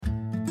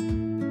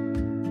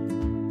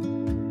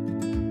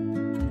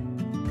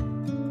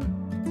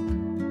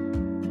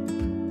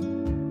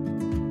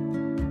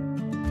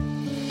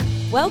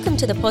Welcome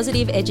to the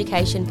Positive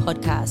Education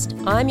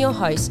Podcast. I'm your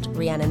host,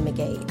 Rhiannon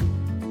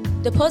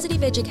McGee. The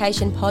Positive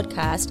Education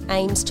Podcast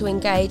aims to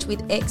engage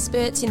with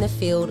experts in the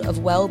field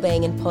of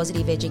wellbeing and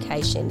positive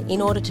education in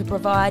order to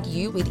provide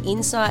you with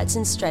insights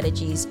and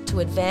strategies to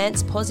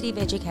advance positive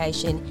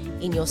education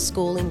in your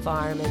school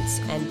environments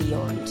and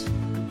beyond.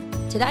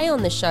 Today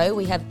on the show,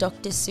 we have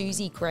Dr.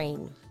 Suzy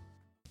Green.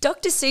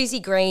 Dr.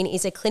 Suzy Green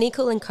is a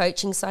clinical and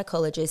coaching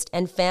psychologist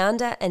and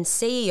founder and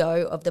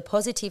CEO of the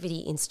Positivity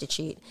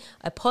Institute,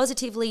 a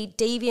positively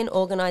deviant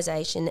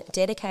organisation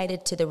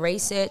dedicated to the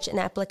research and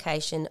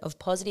application of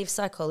positive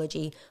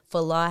psychology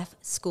for life,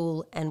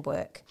 school and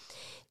work.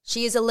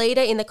 She is a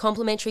leader in the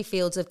complementary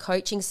fields of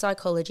coaching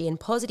psychology and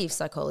positive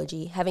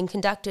psychology, having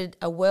conducted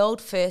a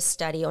world-first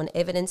study on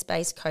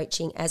evidence-based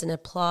coaching as an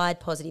applied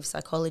positive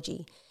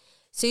psychology.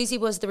 Suzy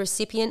was the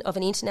recipient of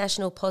an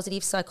International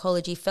Positive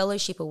Psychology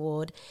Fellowship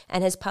Award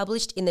and has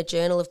published in the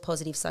Journal of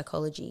Positive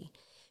Psychology.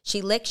 She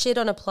lectured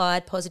on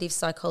applied positive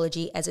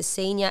psychology as a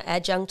senior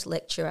adjunct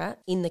lecturer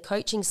in the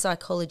Coaching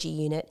Psychology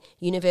Unit,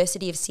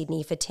 University of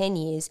Sydney, for 10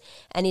 years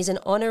and is an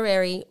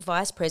honorary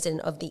vice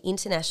president of the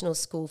International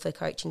School for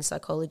Coaching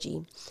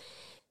Psychology.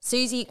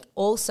 Suzy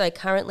also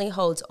currently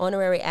holds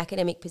honorary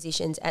academic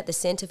positions at the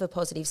Centre for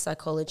Positive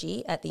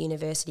Psychology at the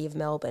University of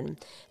Melbourne,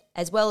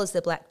 as well as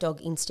the Black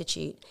Dog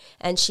Institute,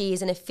 and she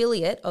is an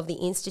affiliate of the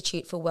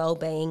Institute for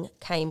Wellbeing,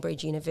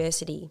 Cambridge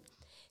University.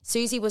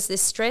 Suzy was the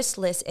stress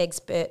less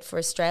expert for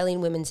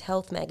Australian Women's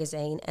Health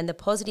magazine and the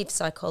positive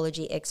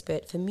psychology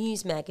expert for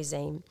Muse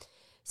magazine.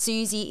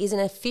 Suzy is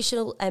an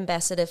official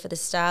ambassador for the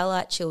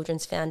Starlight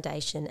Children's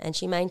Foundation, and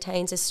she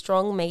maintains a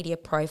strong media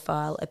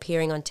profile,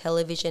 appearing on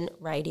television,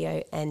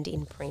 radio and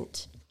in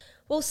print.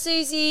 Well,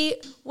 Suzy,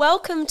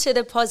 welcome to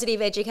the Positive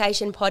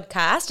Education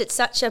Podcast. It's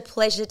such a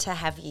pleasure to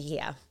have you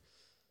here.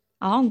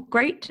 Oh,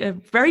 great.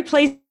 Very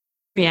pleased,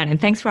 Rhiannon.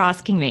 Thanks for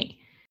asking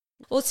me.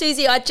 Well,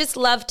 Suzy, I'd just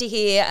love to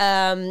hear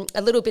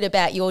a little bit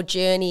about your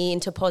journey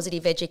into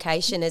positive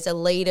education as a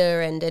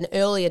leader and an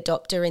early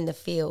adopter in the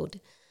field.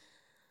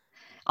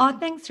 Oh,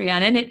 thanks,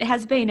 Rhiannon. It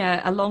has been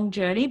a long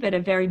journey, but a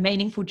very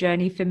meaningful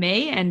journey for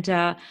me. And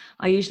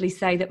I usually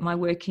say that my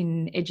work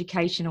in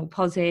education or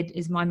pos ed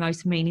is my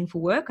most meaningful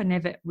work. I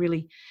never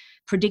really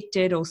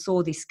predicted or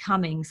saw this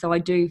coming. So I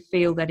do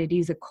feel that it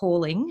is a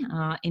calling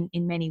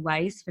in many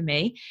ways for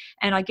me.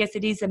 And I guess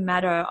it is a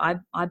matter,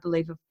 I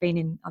believe I've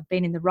been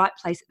in the right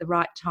place at the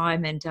right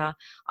time, and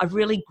I've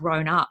really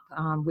grown up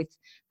with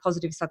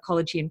positive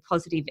psychology and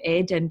positive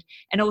ed and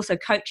also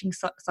coaching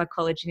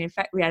psychology. And in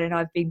fact, Rhiannon,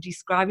 I've been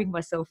describing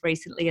myself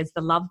recently as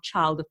the love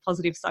child of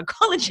positive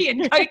psychology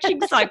and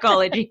coaching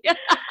psychology.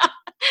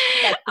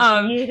 That's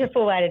a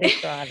beautiful way to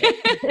describe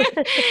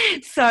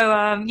it.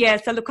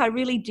 So look, I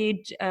really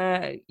did,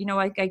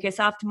 I guess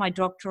after my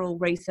doctoral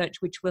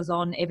research, which was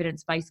on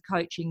evidence-based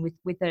coaching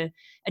with a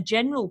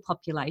general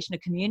population, a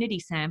community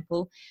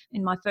sample,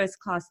 in my first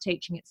class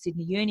teaching at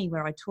Sydney Uni,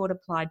 where I taught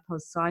applied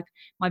pos psych,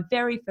 my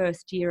very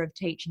first year of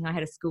teaching, I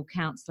had a school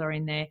counsellor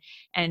in there,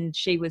 and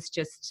she was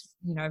just,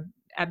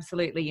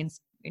 absolutely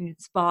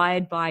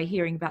inspired by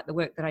hearing about the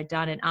work that I'd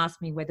done, and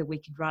asked me whether we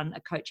could run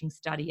a coaching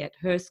study at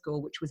her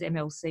school, which was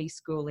MLC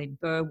School in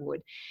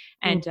Burwood.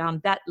 And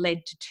that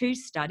led to two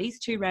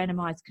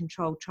randomised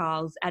controlled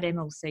trials at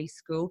MLC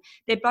School.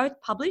 They're both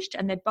published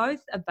and they're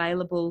both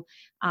available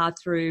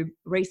through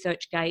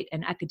ResearchGate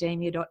and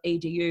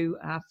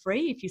academia.edu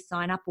free if you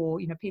sign up, or,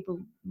 people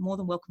more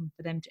than welcome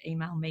for them to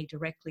email me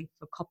directly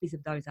for copies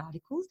of those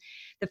articles.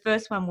 The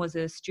first one was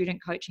a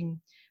student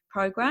coaching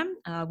program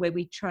where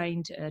we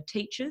trained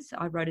teachers.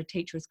 I wrote a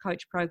teacher as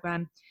coach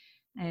program,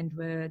 and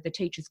where the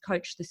teachers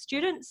coached the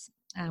students.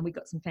 We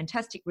got some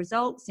fantastic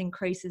results,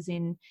 increases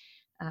in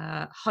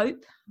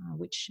hope,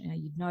 which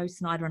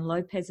Snyder and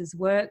Lopez's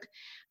work,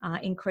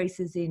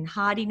 increases in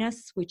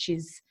hardiness, which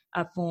is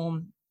a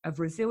form of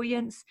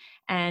resilience,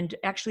 and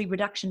actually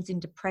reductions in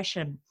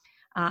depression.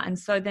 And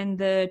so then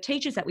the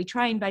teachers that we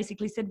trained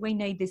basically said, we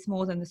need this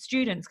more than the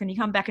students. Can you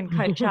come back and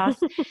coach us?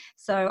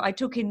 So I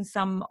took in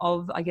some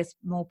of, I guess,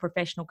 more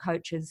professional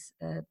coaches,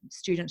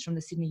 students from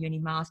the Sydney Uni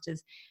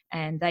Masters,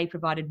 and they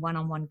provided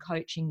one-on-one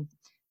coaching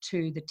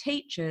to the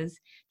teachers.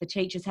 The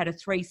teachers had a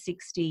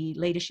 360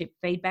 leadership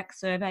feedback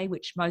survey,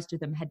 which most of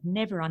them had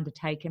never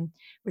undertaken,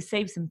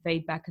 received some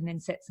feedback and then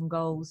set some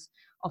goals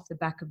off the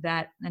back of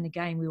that. And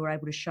again, we were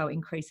able to show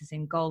increases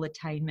in goal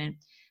attainment,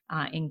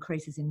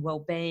 increases in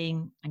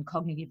well-being and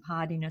cognitive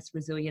hardiness,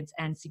 resilience,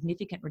 and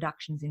significant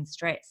reductions in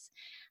stress.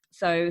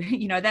 So,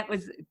 that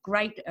was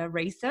great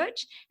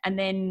research. And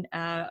then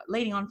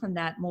leading on from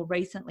that, more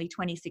recently,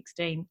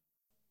 2016,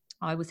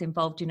 I was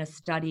involved in a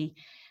study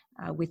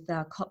with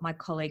my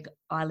colleague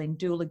Eileen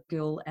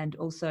Doolittle and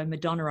also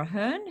Madonna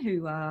Ahern,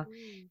 who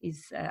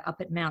is up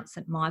at Mount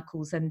St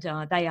Michael's, and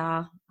they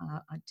are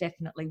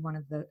definitely one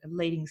of the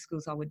leading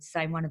schools, I would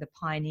say, one of the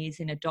pioneers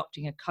in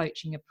adopting a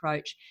coaching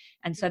approach.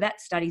 And so that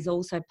study is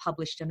also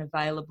published and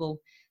available,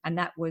 and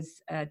that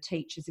was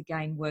teachers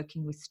again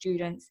working with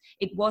students.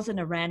 It wasn't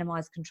a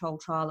randomised control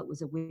trial, it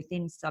was a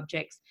within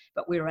subjects,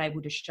 but we were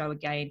able to show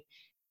again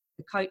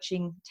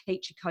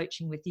teacher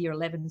coaching with year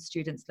 11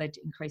 students led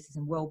to increases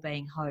in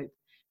wellbeing, hope,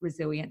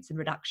 resilience, and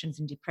reductions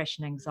in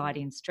depression,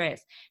 anxiety, and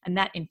stress. And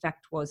that, in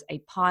fact, was a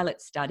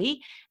pilot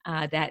study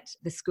that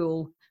the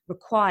school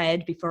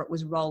required before it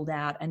was rolled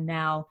out. And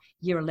now all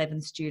year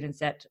 11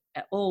 students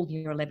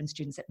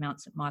at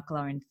Mount St Michael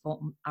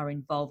are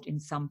involved in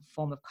some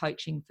form of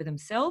coaching for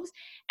themselves.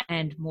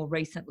 And more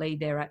recently,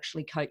 they're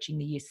actually coaching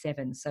the year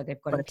 7. So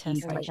they've got a peer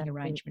coaching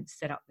arrangement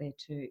set up there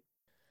too.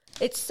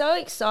 It's so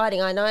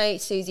exciting. I know,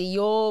 Suzy,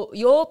 your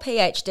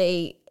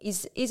PhD,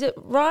 is it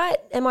right?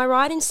 Am I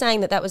right in saying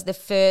that was the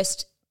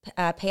first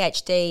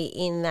PhD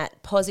in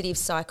that positive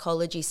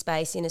psychology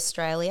space in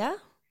Australia?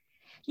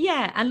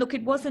 Yeah, and look,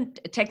 it wasn't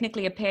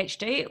technically a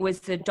PhD, it was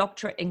the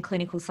doctorate in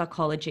clinical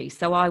psychology.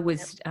 So I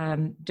was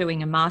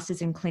doing a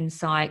master's in clin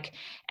psych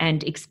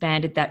and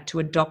expanded that to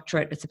a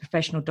doctorate. It's a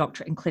professional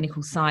doctorate in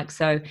clinical psych.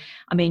 So,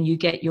 I mean, you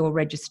get your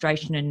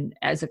registration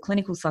as a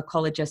clinical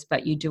psychologist,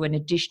 but you do an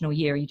additional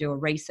year, you do a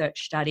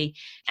research study.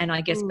 And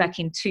I guess back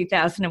in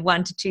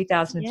 2001 to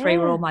 2003,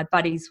 where all my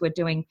buddies were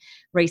doing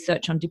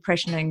research on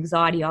depression and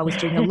anxiety, I was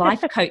doing a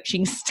life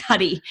coaching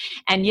study.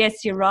 And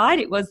yes, you're right,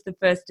 it was the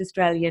first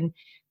Australian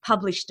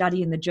published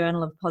study in the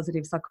Journal of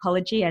Positive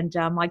Psychology, and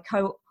my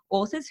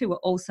co-authors, who were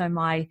also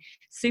my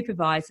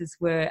supervisors,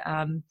 were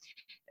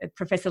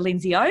Professor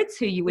Lindsay Oates,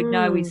 who you would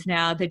know is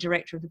now the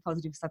director of the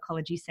Positive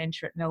Psychology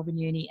Centre at Melbourne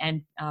Uni,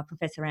 and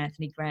Professor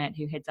Anthony Grant,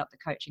 who heads up the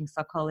coaching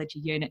psychology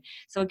unit.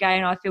 So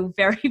again, I feel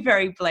very,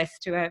 very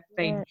blessed to have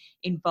been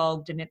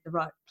involved and at the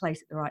right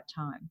place at the right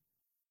time.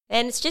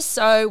 And it's just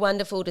so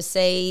wonderful to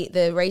see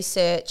the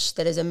research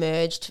that has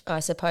emerged, I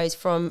suppose,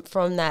 from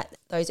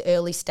those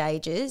early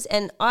stages.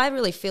 And I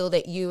really feel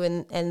that you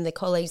and the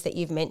colleagues that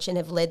you've mentioned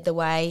have led the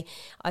way,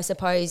 I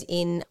suppose,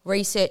 in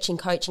researching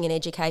coaching in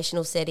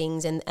educational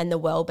settings and the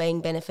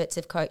wellbeing benefits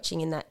of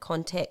coaching in that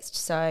context.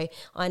 So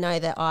I know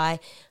that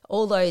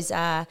all those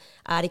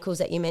articles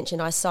that you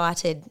mentioned, I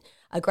cited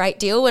a great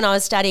deal when I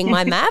was studying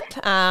my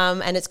MAP,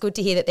 and it's good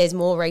to hear that there's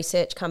more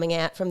research coming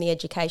out from the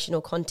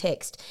educational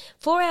context.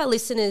 For our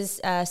listeners,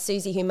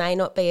 Suzy, who may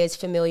not be as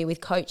familiar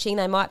with coaching,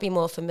 they might be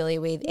more familiar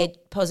with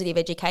positive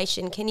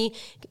education. Can you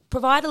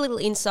provide a little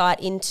insight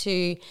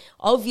into,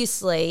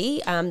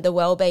 obviously, the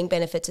wellbeing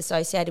benefits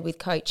associated with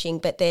coaching,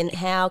 but then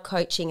how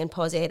coaching and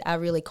POSED are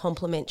really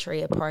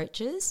complementary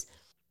approaches?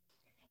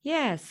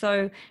 Yeah,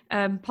 so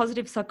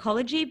positive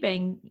psychology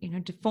being,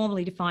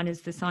 formally defined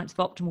as the science of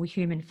optimal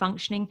human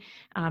functioning,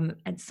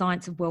 and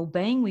science of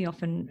well-being we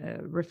often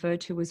refer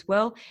to as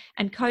well.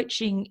 And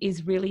coaching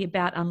is really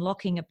about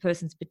unlocking a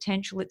person's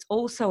potential. It's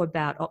also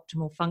about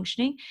optimal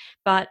functioning.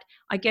 But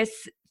I guess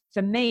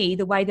for me,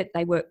 the way that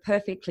they work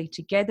perfectly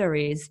together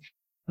is,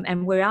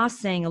 and we are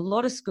seeing a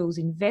lot of schools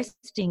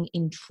investing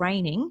in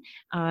training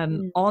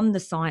on the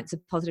science of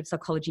positive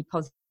psychology,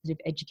 positive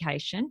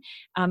education.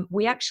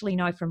 We actually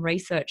know from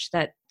research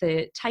that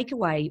the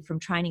takeaway from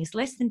training is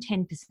less than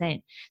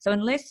 10%. So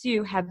unless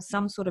you have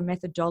some sort of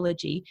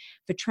methodology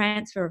for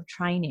transfer of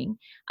training,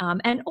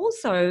 and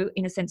also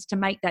in a sense to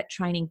make that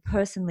training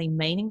personally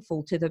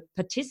meaningful to the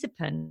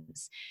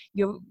participants,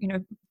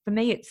 for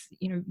me it's,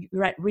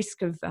 you're at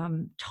risk of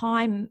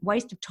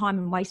waste of time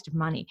and waste of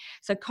money.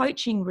 So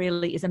coaching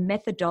really is a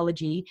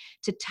methodology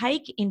to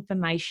take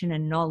information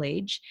and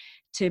knowledge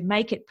to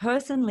make it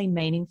personally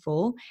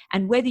meaningful,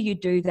 and whether you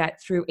do that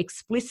through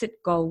explicit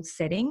goal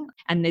setting,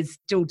 and there's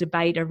still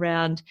debate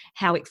around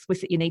how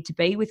explicit you need to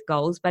be with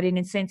goals, but in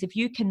a sense, if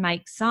you can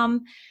make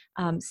some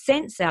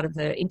sense out of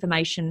the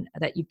information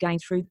that you've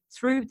gained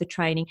through the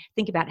training,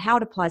 think about how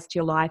it applies to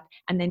your life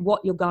and then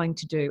what you're going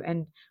to do.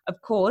 And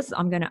of course,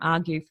 I'm going to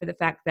argue for the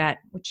fact that,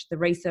 which the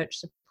research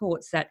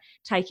supports, that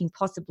taking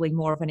possibly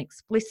more of an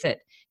explicit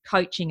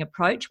coaching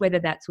approach, whether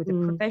that's with a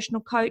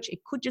professional coach, it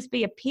could just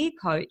be a peer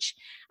coach,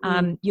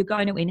 you're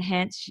going to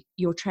enhance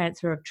your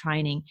transfer of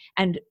training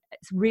and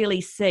really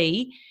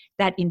see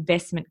that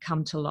investment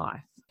come to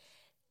life.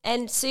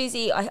 And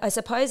Suzy, I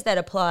suppose that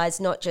applies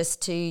not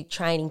just to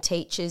training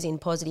teachers in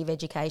positive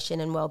education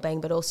and wellbeing,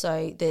 but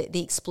also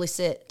the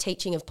explicit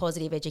teaching of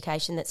positive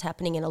education that's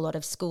happening in a lot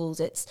of schools.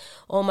 It's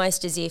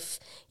almost as if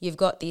you've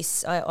got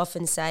this, I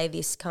often say,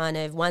 this kind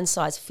of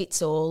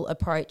one-size-fits-all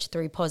approach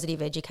through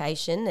positive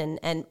education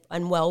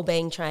and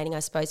wellbeing training, I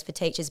suppose, for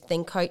teachers. But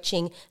then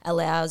coaching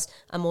allows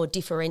a more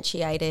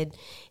differentiated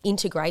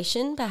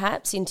integration,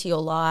 perhaps, into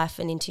your life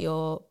and into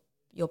your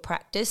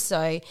practice,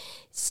 so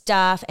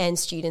staff and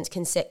students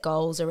can set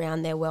goals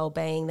around their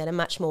wellbeing that are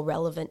much more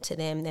relevant to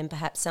them than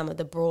perhaps some of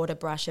the broader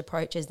brush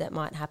approaches that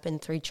might happen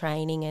through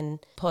training and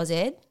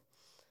POSED.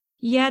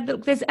 Yeah,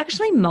 look, there's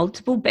actually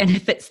multiple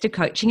benefits to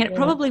coaching, and it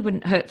probably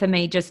wouldn't hurt for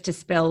me just to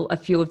spell a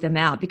few of them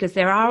out, because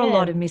there are a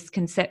lot of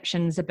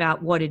misconceptions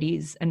about what it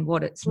is and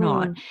what it's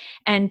not.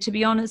 And to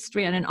be honest,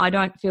 Rhiannon, I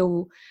don't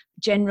feel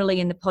generally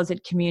in the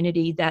POSED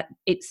community that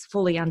it's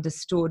fully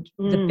understood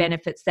the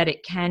benefits that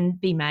it can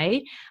be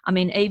made. I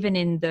mean, even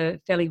in the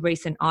fairly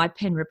recent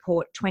IPEN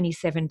report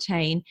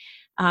 2017,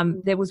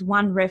 there was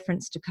one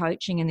reference to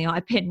coaching in the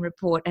IPEN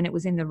report, and it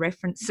was in the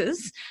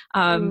references.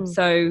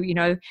 So,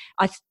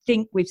 I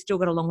think we've still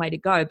got a long way to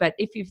go. But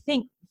if you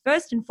think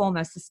first and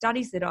foremost, the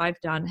studies that I've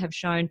done have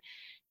shown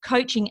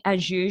coaching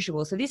as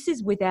usual. So this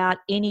is without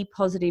any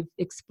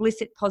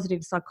explicit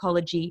positive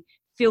psychology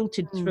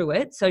filtered through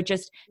it. So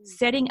just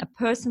setting a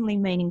personally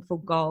meaningful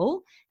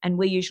goal, and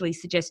we usually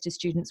suggest to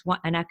students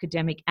an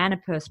academic and a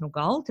personal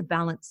goal to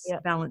balance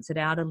it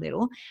out a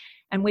little.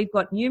 And we've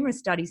got numerous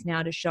studies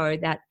now to show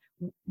that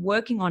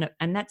working on it,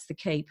 and that's the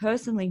key,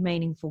 personally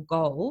meaningful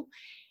goal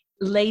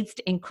leads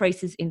to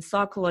increases in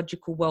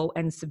psychological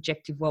and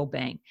subjective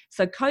well-being.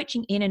 So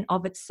coaching in and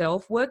of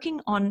itself,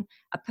 working on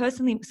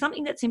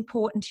something that's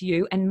important to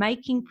you and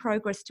making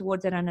progress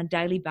towards it on a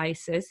daily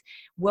basis,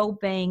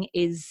 well-being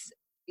is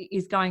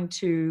going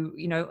to,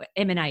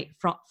 emanate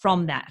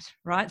from that,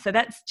 right? So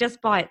that's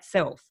just by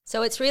itself.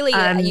 So it's really,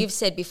 you've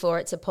said before,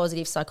 it's a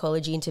positive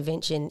psychology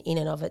intervention in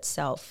and of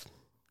itself.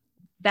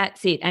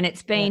 That's it. And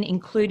it's been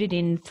included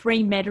in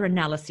 3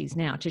 meta-analyses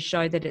now to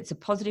show that it's a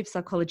positive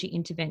psychology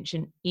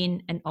intervention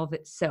in and of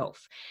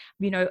itself.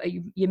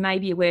 You may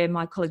be aware,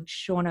 my colleague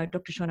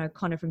Dr. Sean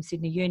O'Connor from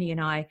Sydney Uni and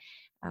I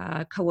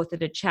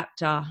co-authored a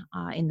chapter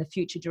in the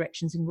Future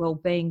Directions in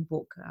Wellbeing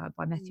book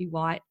by Matthew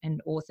White and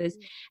authors.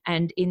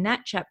 And in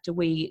that chapter,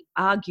 we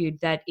argued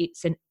that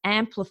it's an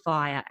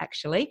amplifier,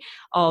 actually,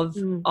 of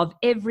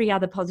every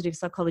other positive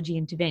psychology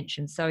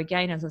intervention. So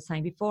again, as I was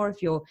saying before,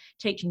 if you're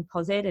teaching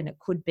POS Ed, and it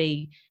could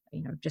be,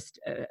 just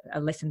a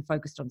lesson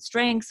focused on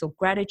strengths or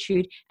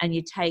gratitude, and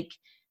you take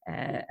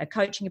a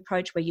coaching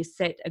approach where you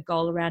set a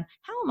goal around,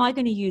 how am I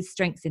going to use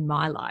strengths in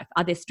my life?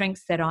 Are there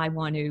strengths that I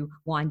want to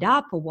wind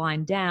up or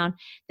wind down?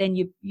 Then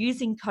you're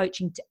using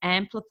coaching to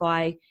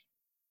amplify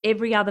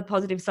every other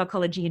positive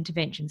psychology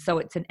intervention. So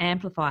it's an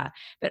amplifier.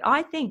 But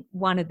I think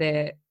one of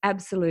the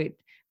absolute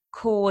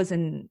cause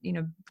and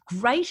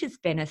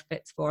greatest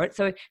benefits for it.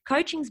 So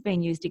coaching's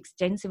been used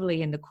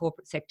extensively in the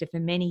corporate sector for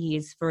many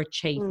years for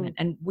achievement,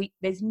 and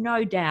there's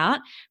no doubt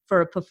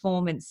for a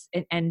performance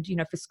and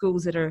for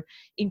schools that are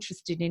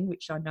interested in,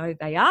 which I know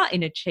they are,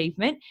 in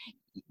achievement.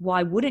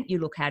 Why wouldn't you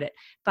look at it?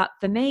 But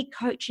for me,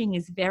 coaching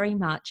is very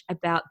much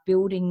about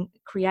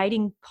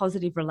creating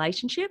positive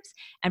relationships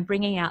and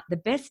bringing out the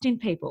best in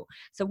people.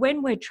 So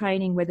when we're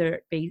training, whether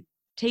it be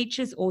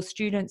teachers or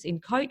students in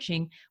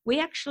coaching, we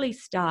actually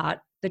start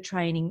the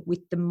training with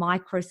the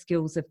micro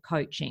skills of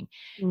coaching.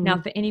 Now,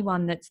 for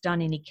anyone that's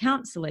done any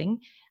counselling,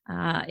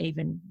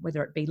 even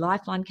whether it be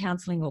lifeline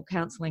counselling or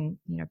counselling,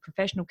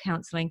 professional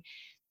counselling,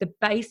 the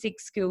basic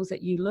skills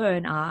that you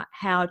learn are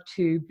how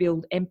to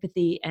build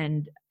empathy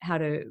and how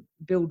to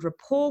build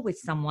rapport with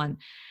someone,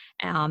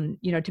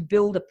 to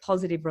build a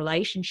positive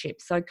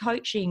relationship. So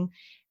coaching,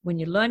 when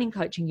you're learning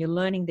coaching, you're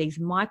learning these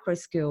micro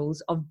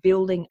skills of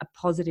building a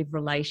positive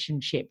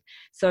relationship.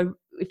 So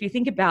if you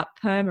think about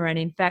PERMA, and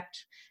in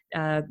fact,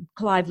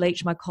 Clive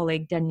Leach, my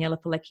colleague, Daniela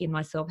Pilecki and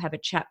myself have a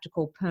chapter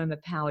called PERMA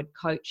Powered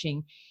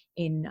Coaching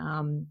in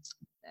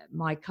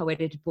my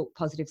co-edited book,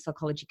 Positive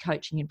Psychology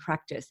Coaching in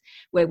Practice,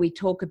 where we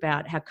talk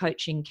about how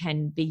coaching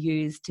can be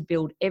used to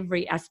build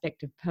every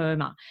aspect of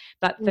PERMA.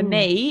 But for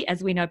me,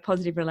 as we know,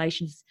 positive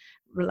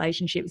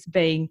relationships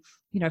being,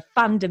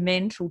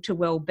 fundamental to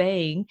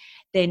well-being,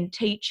 then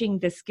teaching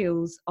the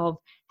skills of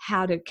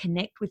how to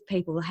connect with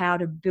people, how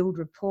to build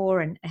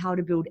rapport and how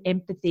to build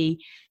empathy,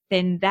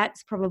 then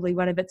that's probably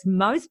one of its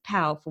most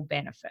powerful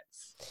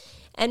benefits.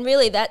 And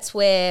really that's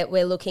where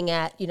we're looking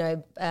at,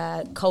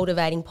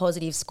 cultivating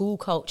positive school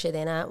culture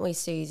then, aren't we,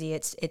 Suzy?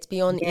 It's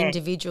beyond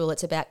individual,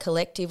 it's about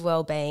collective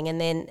well-being. And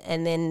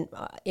then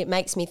it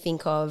makes me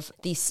think of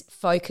this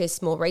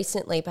focus more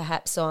recently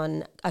perhaps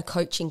on a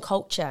coaching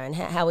culture and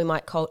how we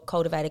might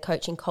cultivate a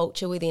coaching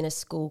culture within a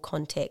school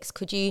context.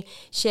 Could you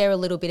share a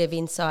little bit of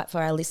insight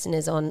for our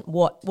listeners on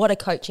what a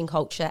coaching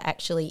culture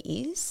actually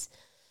is?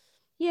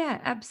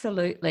 Yeah,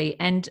 absolutely.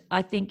 And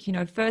I think,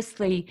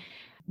 firstly,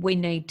 we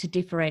need to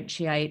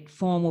differentiate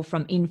formal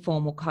from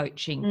informal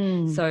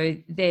coaching. So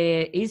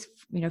there is,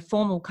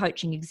 formal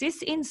coaching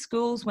exists in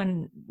schools.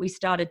 When we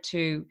started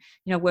to,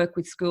 work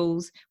with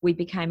schools, we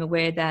became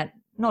aware that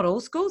not all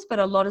schools, but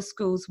a lot of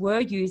schools were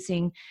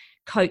using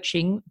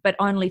coaching, but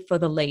only for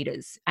the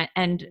leaders.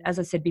 And as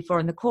I said before,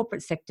 in the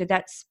corporate sector,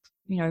 that's,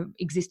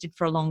 existed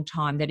for a long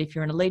time, that if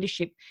you're in a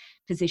leadership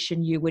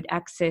position, you would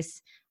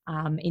access,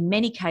 in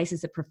many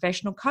cases, a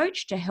professional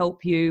coach to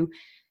help you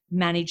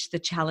manage the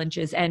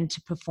challenges and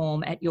to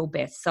perform at your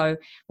best. So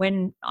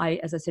when I,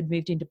 as I said,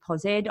 moved into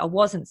POS Ed, I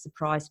wasn't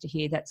surprised to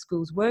hear that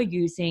schools were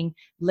using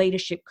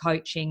leadership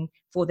coaching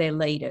for their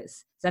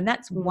leaders. So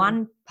that's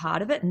one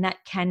part of it, and that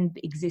can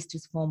exist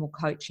as formal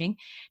coaching.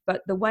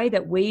 But the way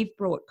that we've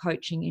brought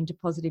coaching into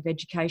positive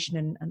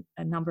education, and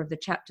a number of the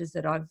chapters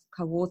that I've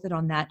co-authored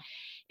on that,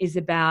 is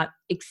about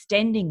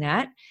extending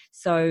that.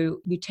 So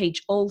you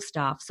teach all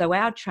staff. So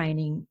our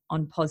training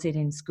on POS Ed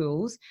in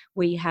schools,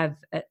 we have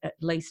at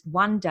least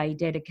one day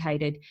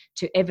dedicated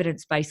to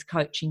evidence-based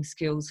coaching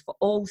skills for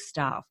all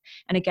staff.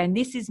 And again,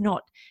 this is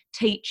not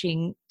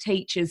teaching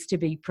teachers to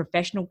be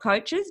professional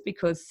coaches,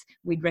 because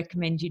we'd recommend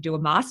recommend you do a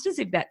master's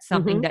if that's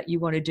something that you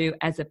want to do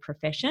as a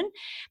profession.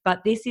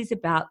 But this is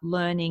about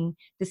learning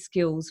the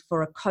skills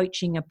for a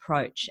coaching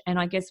approach. And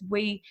I guess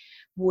we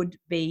would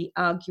be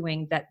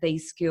arguing that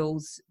these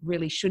skills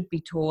really should be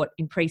taught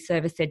in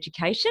pre-service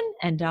education.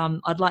 And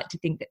I'd like to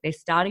think that they're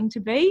starting to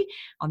be.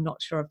 I'm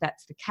not sure if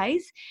that's the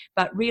case.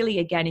 But really,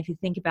 again, if you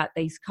think about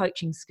these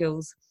coaching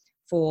skills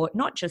for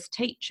not just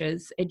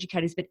teachers,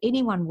 educators, but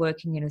anyone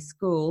working in a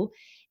school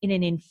in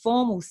an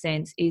informal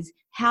sense, is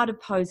how to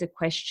pose a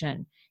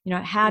question,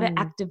 how to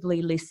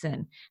actively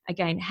listen.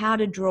 Again, how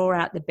to draw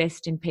out the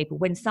best in people.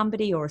 When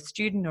somebody or a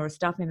student or a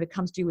staff member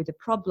comes to you with a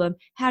problem,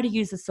 how to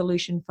use a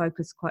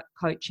solution-focused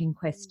coaching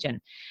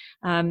question.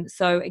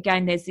 So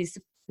again,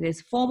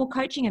 there's formal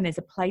coaching, and there's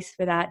a place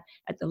for that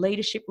at the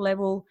leadership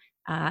level.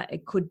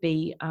 It could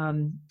be,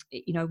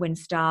 when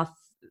staff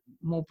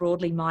more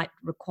broadly might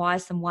require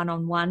some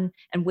one-on-one,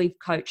 and we've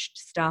coached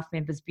staff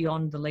members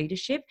beyond the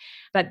leadership.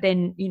 But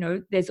then,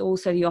 there's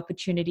also the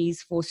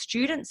opportunities for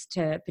students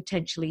to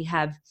potentially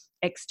have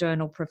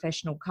external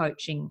professional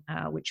coaching,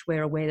 which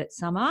we're aware that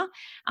some are.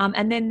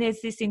 And then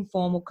there's this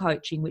informal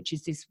coaching, which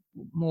is this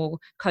more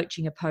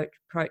coaching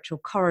approach or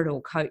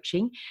corridor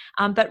coaching.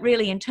 But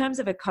really, in terms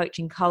of a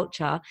coaching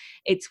culture,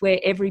 it's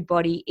where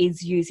everybody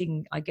is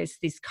using, I guess,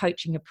 this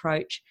coaching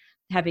approach,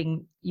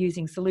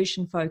 using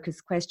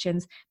solution-focused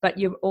questions, but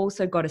you've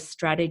also got a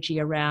strategy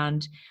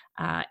around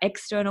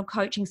external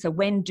coaching. So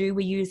when do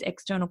we use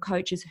external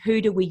coaches? Who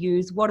do we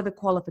use? What are the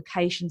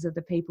qualifications of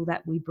the people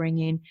that we bring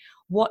in?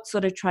 What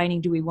sort of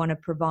training do we want to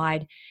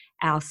provide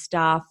our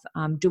staff?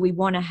 Do we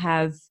want to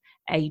have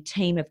a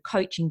team of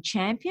coaching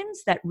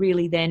champions that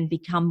really then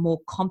become more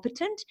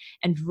competent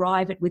and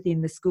drive it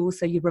within the school?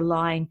 So you're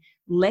relying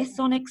less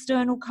on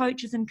external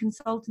coaches and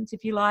consultants,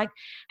 if you like,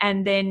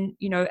 and then,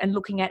 and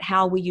looking at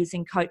how we're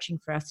using coaching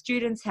for our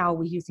students, how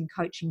we're using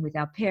coaching with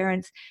our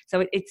parents.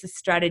 So it's a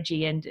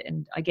strategy,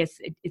 and I guess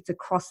it's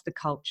across the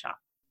culture.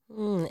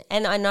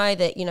 And I know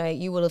that,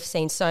 you will have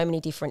seen so many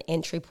different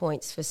entry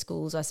points for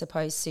schools, I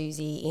suppose,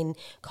 Suzy, in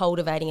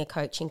cultivating a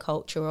coaching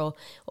culture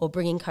or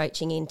bringing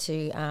coaching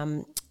into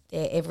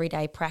their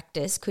everyday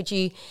practice. Could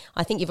you,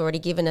 I think you've already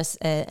given us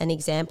an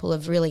example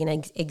of really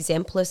an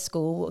exemplar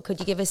school. Could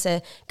you give us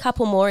a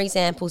couple more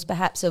examples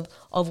perhaps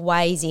of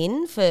ways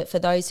in for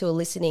those who are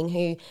listening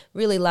who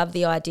really love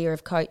the idea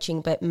of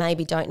coaching but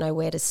maybe don't know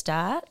where to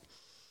start?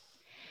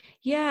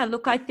 Yeah,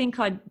 look, I think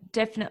I'd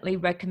definitely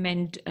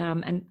recommend,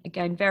 and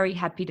again, very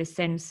happy to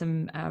send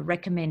some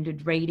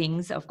recommended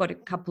readings. I've got a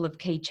couple of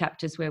key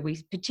chapters where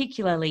we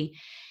particularly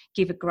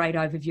give a great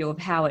overview of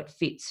how it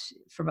fits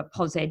from a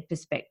POS Ed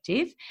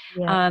perspective.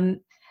 Yeah.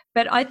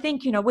 But I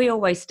think, we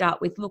always start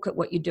with look at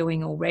what you're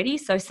doing already.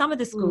 So some of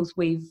the schools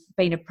we've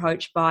been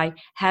approached by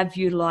have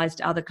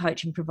utilised other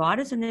coaching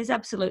providers, and there's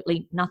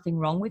absolutely nothing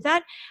wrong with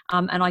that.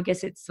 And I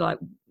guess it's like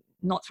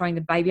not throwing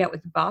the baby out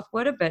with the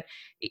bathwater, but,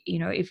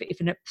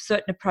 if a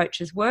certain approach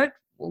has worked,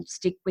 we'll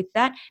stick with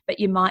that. But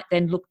you might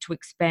then look to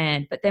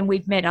expand. But then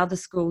we've met other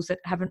schools that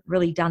haven't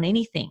really done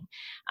anything.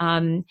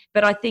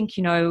 But I think,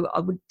 I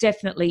would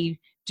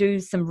definitely do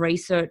some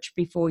research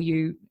before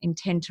you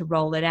intend to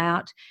roll it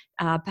out.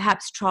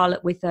 Perhaps trial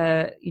it with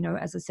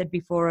as I said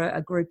before,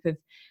 a group of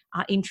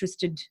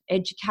interested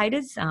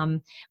educators.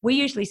 We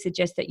usually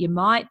suggest that you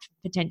might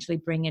potentially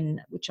bring in,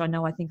 which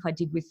I think I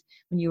did with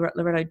when you were at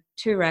Loretto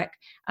Toorak,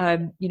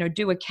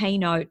 do a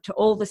keynote to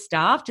all the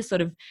staff to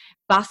sort of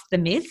bust the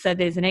myth. So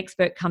there's an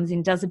expert comes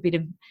in, does a bit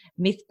of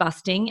myth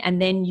busting,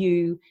 and then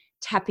you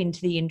tap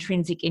into the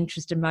intrinsic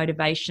interest and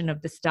motivation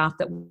of the staff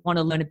that want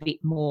to learn a bit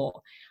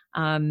more.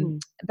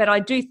 But I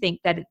do think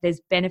that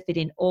there's benefit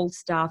in all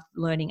staff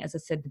learning, as I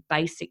said, the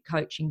basic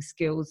coaching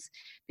skills,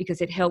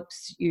 because it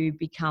helps you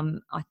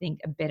become, I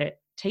think, a better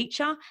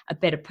teacher, a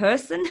better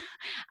person,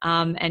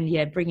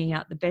 and bringing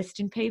out the best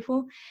in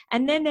people.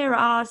 And then there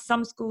are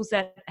some schools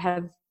that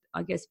have,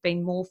 I guess,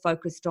 been more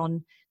focused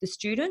on the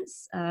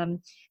students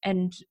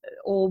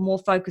or more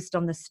focused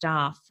on the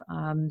staff.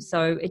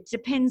 So it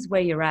depends where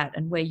you're at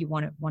and where you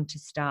want to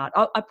start.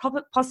 I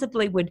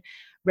possibly would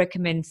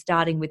recommend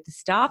starting with the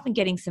staff and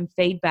getting some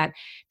feedback,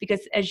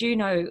 because as you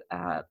know,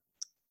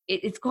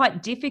 it's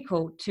quite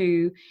difficult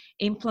to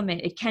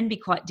implement. It can be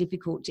quite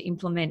difficult to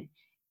implement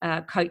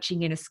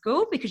coaching in a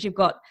school because you've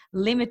got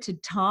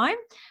limited time.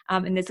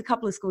 And there's a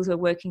couple of schools we're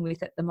working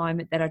with at the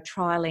moment that are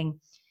trialling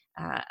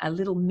a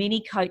little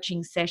mini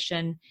coaching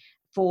session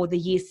for the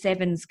year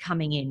 7s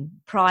coming in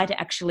prior to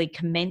actually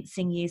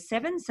commencing year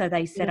 7. So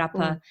they set up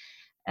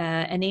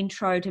an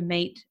intro to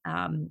meet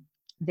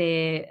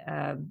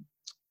their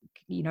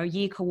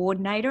year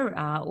coordinator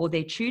or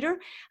their tutor,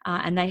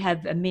 and they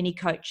have a mini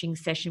coaching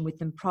session with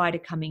them prior to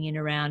coming in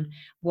around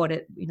what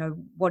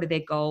are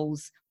their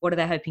goals, what are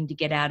they hoping to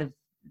get out of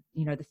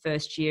the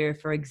first year,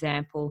 for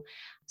example.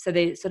 So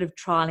they're sort of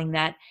trialing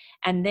that.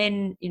 And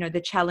then,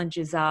 the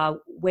challenges are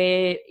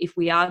where, if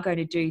we are going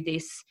to do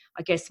this,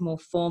 I guess more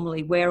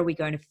formally, where are we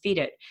going to fit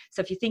it?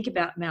 So if you think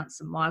about Mount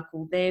St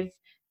Michael,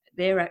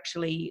 they're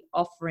actually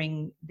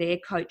offering their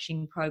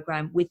coaching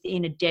program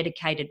within a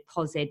dedicated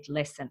POS Ed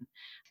lesson.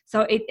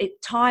 So it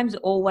time's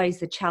always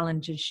the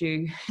challenge, as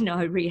you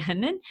know,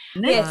 Rhiannon.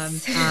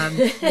 Yes.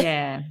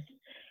 Yeah.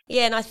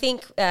 Yeah, and I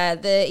think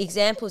the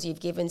examples you've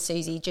given,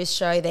 Suzy, just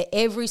show that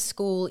every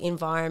school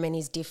environment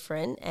is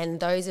different, and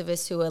those of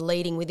us who are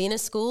leading within a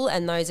school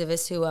and those of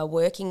us who are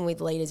working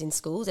with leaders in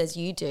schools, as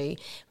you do,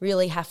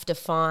 really have to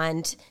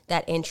find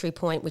that entry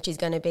point, which is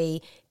going to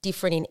be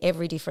different in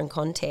every different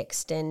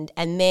context. And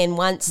then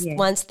once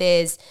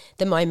there's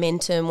the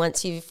momentum,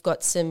 once you've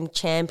got some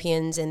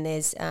champions and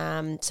there's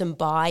some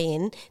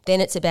buy-in, then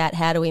it's about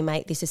how do we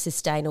make this a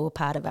sustainable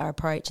part of our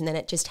approach, and then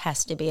it just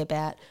has to be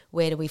about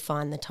where do we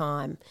find the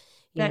time.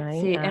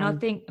 That's it. And I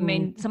think,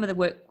 some of the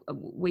work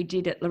we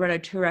did at Loreto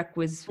Turak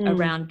was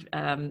around,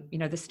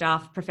 the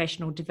staff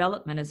professional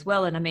development as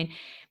well. And I mean,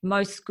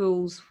 most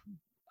schools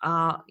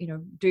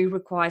do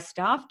require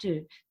staff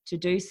to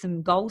do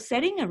some goal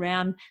setting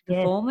around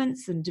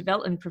performance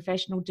and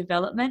professional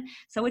development.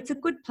 So it's a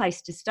good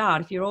place to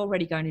start if you're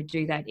already going to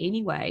do that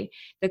anyway.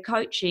 The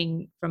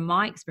coaching, from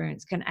my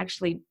experience, can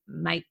actually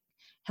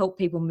help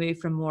people move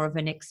from more of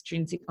an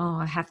extrinsic,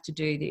 I have to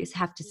do this,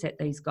 have to set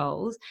these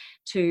goals,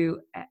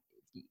 to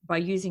by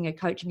using a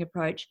coaching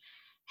approach,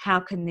 how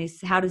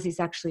does this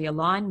actually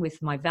align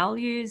with my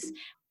values?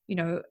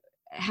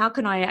 How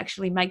can I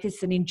actually make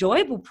this an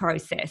enjoyable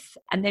process?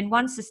 And then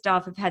once the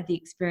staff have had the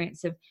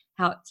experience of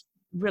how it's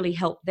really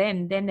helped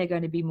them, then they're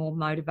going to be more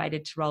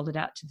motivated to roll it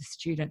out to the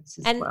students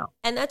as well.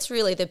 And that's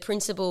really the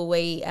principle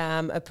we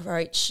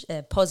approach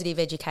positive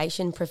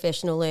education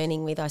professional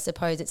learning with. I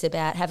suppose it's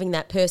about having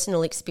that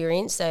personal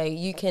experience, so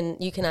you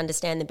can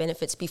understand the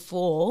benefits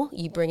before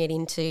you bring it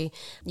into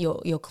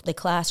the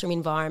classroom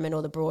environment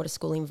or the broader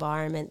school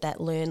environment. That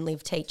learn,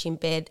 live, teach,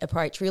 embed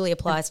approach really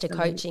applies to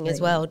coaching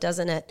as well,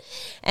 doesn't it?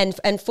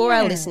 And for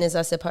our listeners,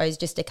 I suppose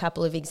just a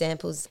couple of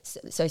examples.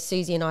 So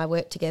Suzy and I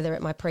worked together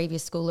at my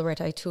previous school,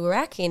 Loreto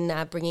Turak, in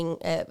bringing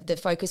the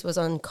focus was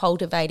on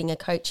cultivating a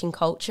coaching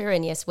culture.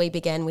 And yes, we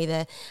began with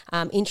a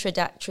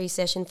introductory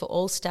session for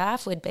all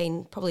staff. We'd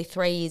been probably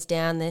 3 years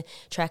down the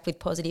track with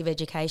positive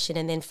education,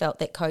 and then felt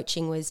that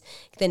coaching was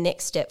the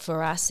next step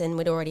for us. And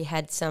we'd already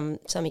had some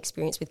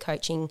experience with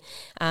coaching,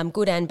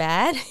 good and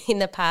bad, in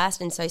the past.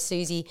 And so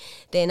Suzy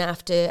then,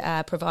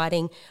 after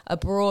providing a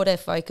broader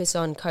focus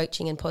on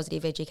coaching and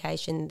positive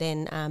education,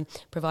 then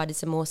provided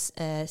some more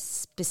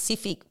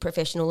specific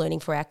professional learning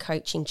for our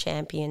coaching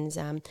champions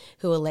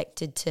who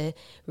elected to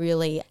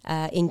really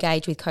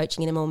engage with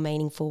coaching in a more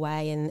meaningful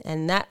way.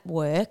 And that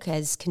work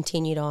has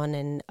continued on,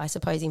 and I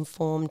suppose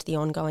informed the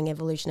ongoing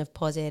evolution of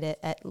PosEd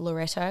at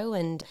Loreto.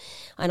 And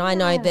I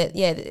know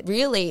that,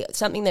 really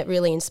something that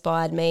really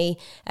inspired me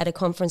at a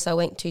conference I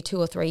went to 2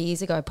 or 3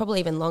 years ago,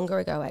 probably even longer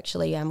ago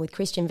actually, with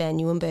Christian van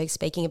Nieuwenberg,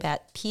 speaking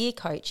about peer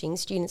coaching,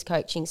 students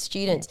coaching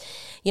students.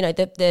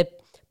 The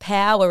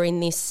power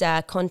in this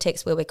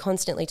context where we're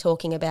constantly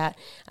talking about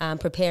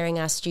preparing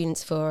our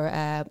students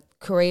for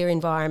career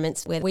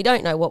environments where we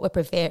don't know what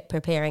we're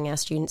preparing our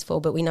students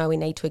for, but we know we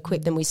need to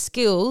equip them with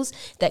skills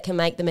that can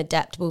make them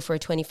adaptable for a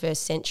 21st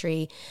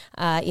century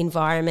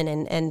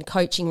environment, and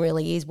coaching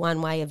really is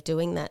one way of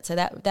doing that. So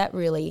that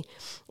really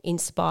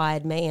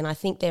inspired me, and I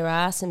think there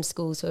are some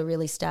schools who are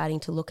really starting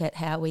to look at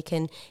how we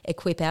can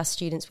equip our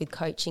students with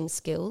coaching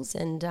skills,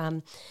 and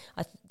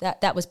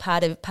that was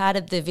part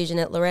of the vision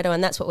at Loreto,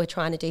 and that's what we're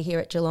trying to do here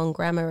at Geelong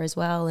Grammar as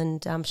well,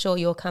 and I'm sure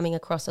you're coming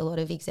across a lot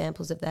of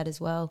examples of that as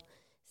well,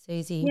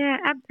 Suzy. Yeah,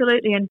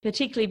 absolutely, and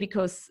particularly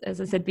because,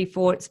 as I said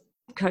before,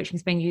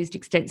 coaching's been used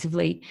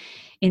extensively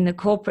in the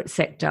corporate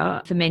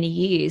sector for many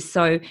years.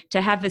 So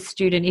to have a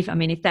student, if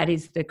that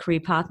is the career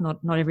path, not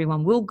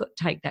everyone will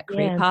take that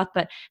career path,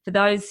 but for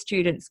those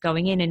students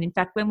going in, and in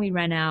fact, when we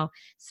ran our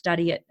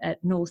study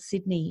at North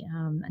Sydney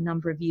a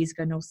number of years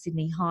ago, North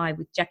Sydney High,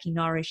 with Jackie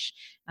Norrish,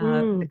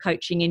 the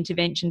coaching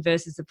intervention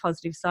versus the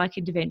positive psych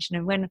intervention,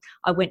 and when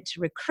I went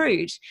to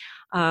recruit,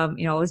 I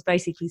was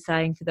basically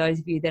saying, for those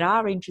of you that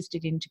are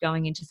interested in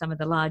going into some of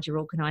the larger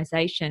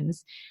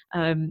organisations,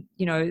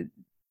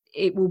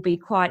 it will be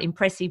quite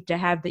impressive to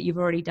have that you've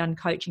already done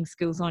coaching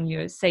skills on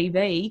your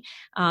CV,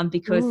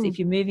 because if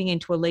you're moving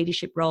into a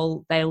leadership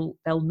role, they'll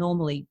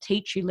normally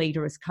teach you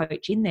leader as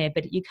coach in there,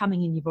 but you're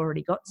coming in, you've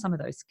already got some of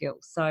those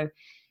skills. So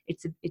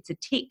it's a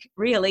tick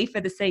really for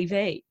the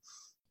CV.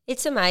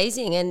 It's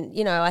amazing,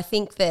 and I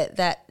think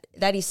that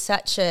is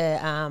such a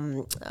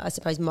I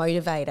suppose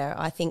motivator,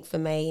 I think, for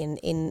me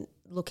in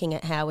looking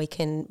at how we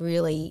can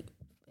really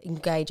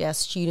engage our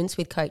students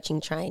with coaching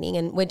training.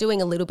 And we're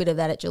doing a little bit of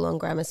that at Geelong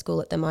Grammar School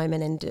at the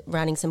moment, and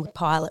running some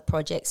pilot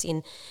projects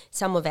in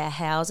some of our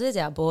houses,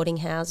 our boarding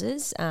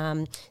houses,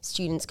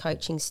 students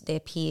coaching their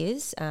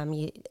peers,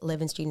 year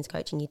 11 students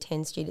coaching year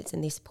 10 students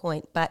at this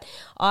point. But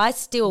I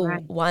still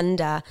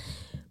wonder,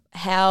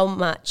 how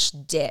much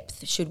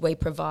depth should we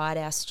provide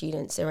our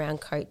students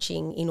around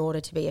coaching in order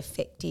to be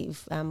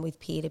effective with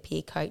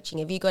peer-to-peer coaching?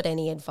 Have you got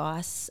any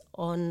advice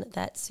on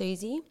that,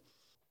 Suzy?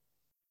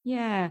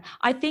 Yeah,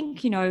 I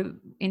think,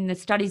 in the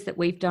studies that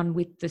we've done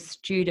with the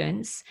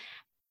students,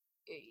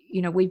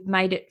 we've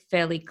made it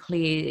fairly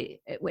clear,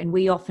 when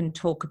we often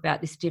talk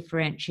about this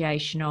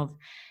differentiation of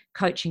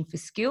coaching for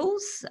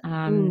skills.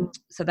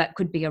 So that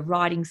could be a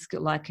writing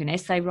skill, like an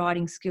essay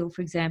writing skill,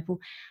 for example.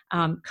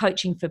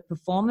 Coaching for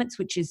performance,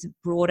 which is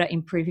broader,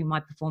 improving my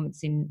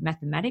performance in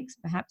mathematics,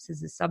 perhaps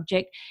as a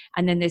subject.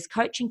 And then there's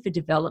coaching for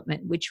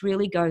development, which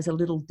really goes a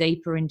little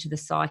deeper into the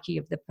psyche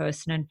of the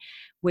person. And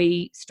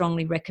we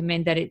strongly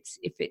recommend that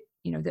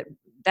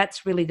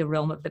that's really the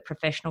realm of the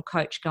professional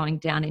coach, going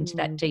down into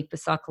that deeper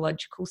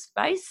psychological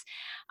space.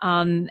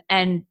 And,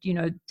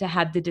 to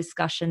have the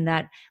discussion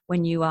that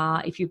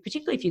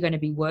particularly if you're going to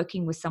be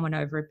working with someone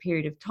over a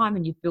period of time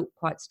and you've built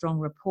quite strong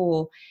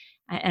rapport,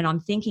 and I'm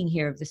thinking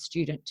here of the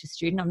student to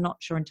student, I'm not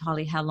sure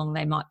entirely how long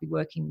they might be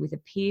working with a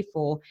peer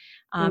for,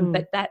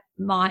 but that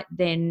might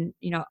then,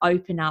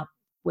 open up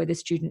where the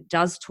student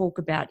does talk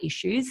about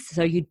issues.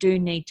 So you do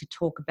need to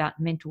talk about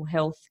mental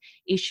health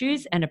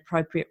issues and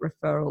appropriate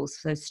referrals.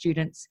 So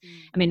students,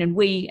 and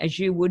we, as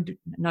you would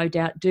no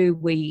doubt do,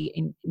 we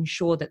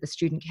ensure that the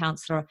student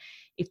counsellor,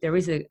 if there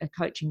is a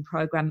coaching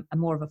program, a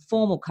more of a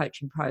formal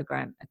coaching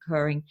program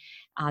occurring,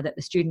 that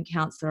the student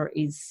counsellor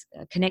is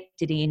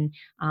connected in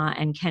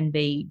and can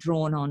be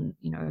drawn on,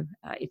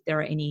 if there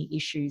are any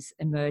issues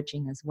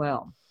emerging as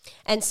well.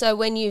 And so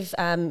when you've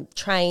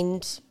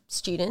trained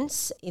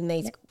students in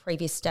these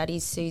previous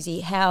studies,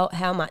 Suzy,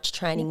 how much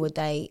training would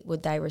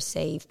they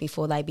receive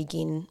before they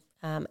begin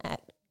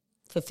at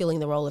fulfilling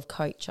the role of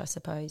coach, I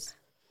suppose?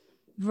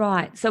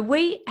 Right. So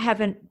we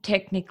haven't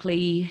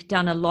technically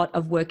done a lot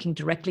of working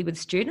directly with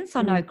students.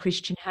 I know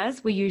Christian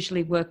has. We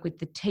usually work with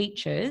the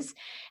teachers,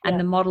 and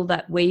the model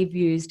that we've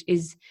used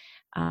is,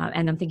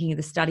 and I'm thinking of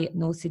the study at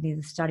North Sydney,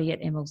 the study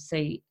at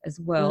MLC as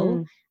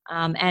well,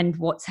 and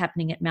what's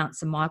happening at Mount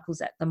St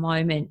Michael's at the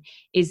moment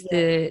is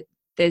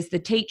there's the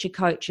teacher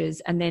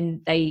coaches, and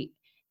then they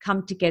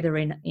come together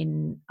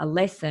in a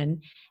lesson,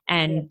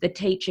 and the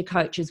teacher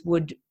coaches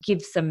would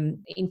give some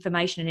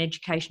information and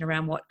education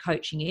around what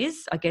coaching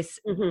is, I guess.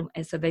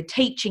 And so they're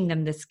teaching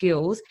them the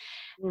skills,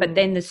 but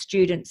then the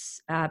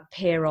students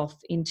pair off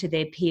into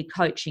their peer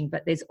coaching,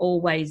 but there's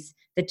always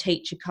the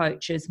teacher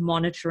coaches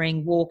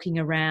monitoring, walking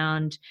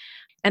around.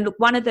 And look,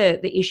 one of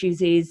the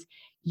issues is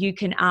you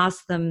can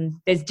ask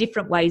them, there's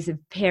different ways of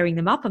pairing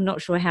them up. I'm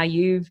not sure how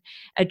you've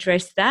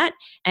addressed that.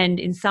 And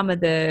in some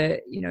of the,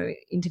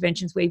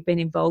 interventions we've been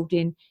involved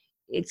in,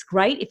 it's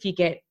great if you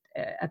get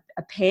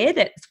a pair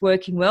that's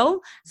working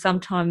well.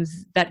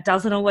 Sometimes that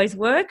doesn't always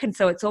work. And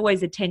so it's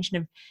always a tension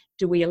of,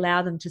 do we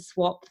allow them to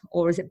swap,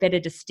 or is it better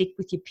to stick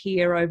with your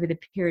peer over the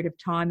period of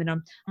time? And I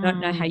don't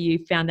know how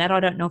you found that. I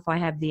don't know if I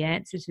have the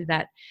answer to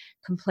that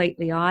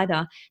completely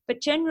either.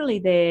 But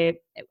generally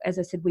as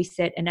I said, we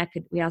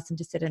ask them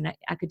to set an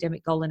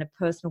academic goal and a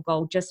personal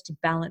goal just to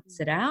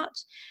balance it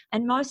out.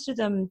 And most of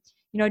them,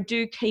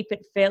 do keep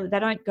it fairly, they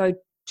don't go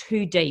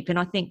too deep. And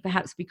I think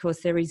perhaps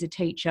because there is a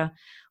teacher,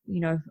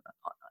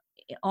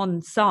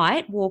 on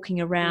site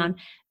walking around,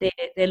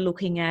 they're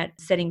looking at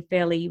setting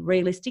fairly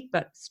realistic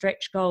but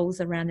stretch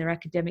goals around their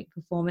academic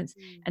performance,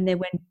 and their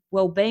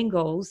wellbeing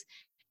goals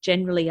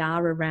generally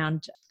are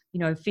around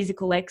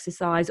physical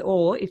exercise,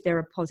 or if they're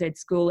a POS-ed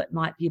school, it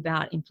might be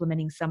about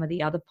implementing some of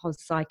the other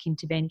POS-psych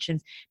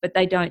interventions, but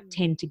they don't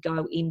tend to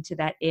go into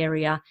that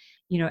area,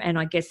 and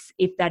I guess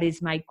if that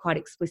is made quite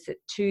explicit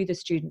to the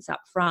students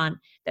up front,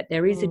 that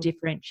there is a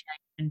differentiation,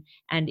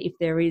 and if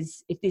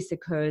this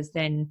occurs,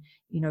 then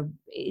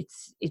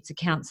it's a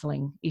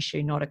counselling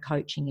issue, not a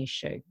coaching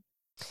issue.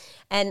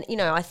 And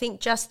I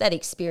think just that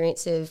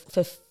experience of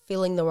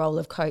fulfilling the role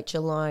of coach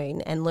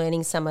alone and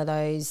learning some of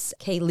those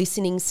key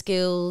listening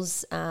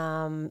skills,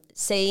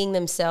 seeing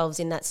themselves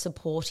in that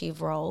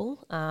supportive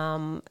role,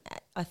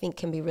 I think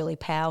can be really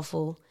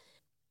powerful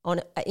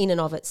in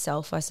and of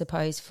itself, I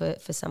suppose, for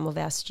some of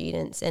our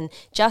students. And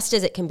just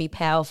as it can be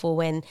powerful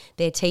when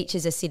their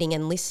teachers are sitting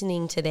and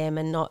listening to them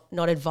and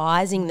not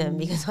advising them,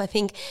 because I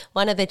think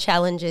one of the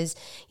challenges,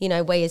 we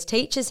as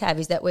teachers have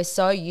is that we're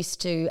so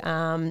used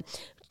to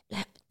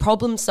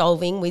problem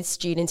solving with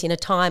students in a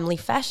timely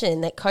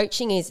fashion that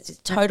coaching is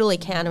totally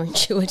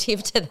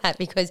counterintuitive to that,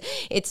 because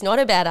it's not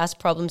about us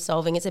problem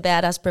solving, it's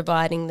about us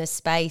providing the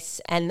space.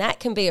 And that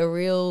can be a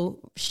real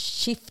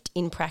shift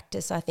in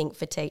practice, I think,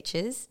 for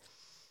teachers.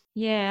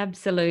 Yeah,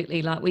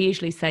 absolutely. Like we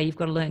usually say, you've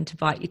got to learn to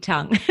bite your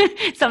tongue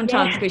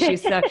sometimes, because you're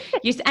so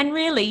used. And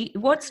really,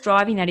 what's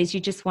driving that is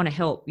you just want to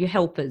help. You're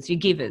helpers, you're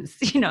givers,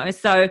 so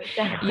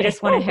you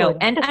just want to help.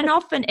 And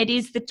often it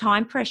is the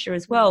time pressure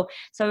as well.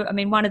 So,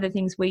 one of the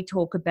things we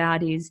talk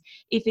about is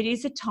if it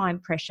is a time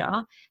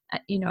pressure,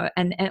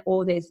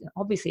 or there's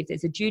obviously, if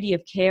there's a duty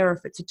of care, or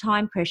if it's a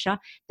time pressure,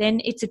 then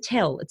it's a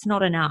tell, it's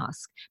not an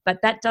ask.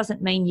 But that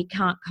doesn't mean you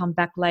can't come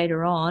back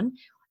later on,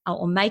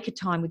 or make a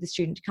time with the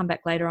student to come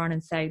back later on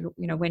and say, look,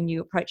 when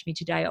you approached me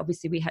today,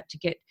 obviously we had to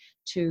get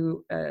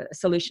to a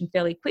solution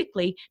fairly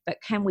quickly, but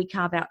can we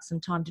carve out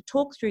some time to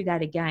talk through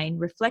that again,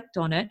 reflect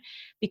on it?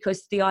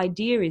 Because the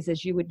idea is,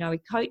 as you would know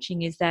with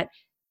coaching, is that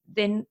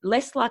then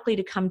less likely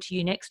to come to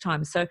you next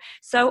time. So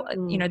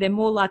they're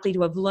more likely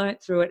to have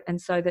learnt through it, and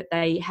so that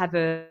they have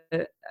an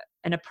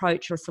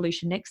approach or a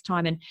solution next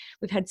time. And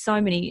we've had so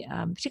many,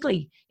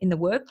 particularly in the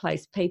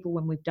workplace, people,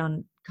 when we've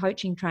done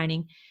coaching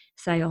training,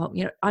 say, oh,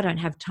 I don't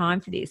have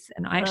time for this.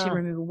 And I actually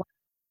remember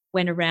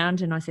went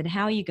around and I said,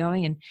 how are you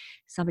going? And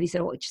somebody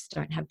said, oh, I just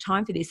don't have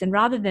time for this. And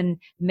rather than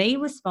me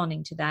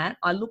responding to that,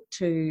 I looked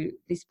to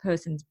this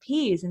person's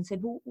peers and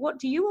said, well, what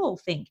do you all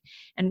think?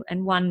 And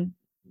one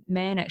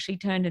man actually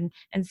turned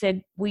and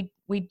said, we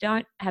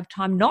don't have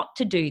time not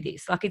to do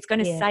this. Like, it's going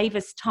to save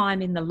us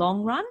time in the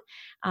long run.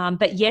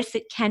 But yes,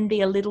 it can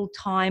be a little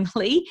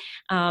timely.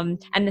 And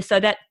so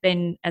that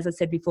then, as I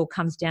said before,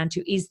 comes down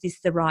to, is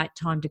this the right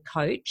time to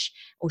coach,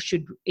 or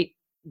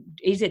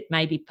is it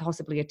maybe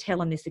possibly a tell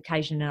on this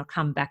occasion and I'll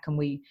come back and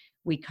we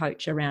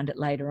coach around it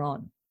later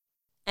on?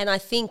 And I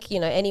think,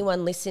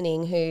 anyone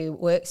listening who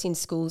works in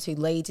schools, who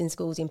leads in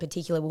schools in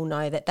particular, will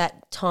know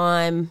that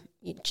time,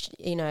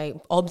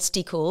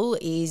 obstacle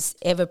is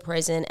ever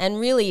present, and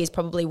really is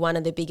probably one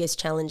of the biggest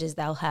challenges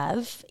they'll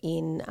have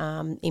in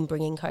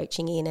bringing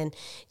coaching in. And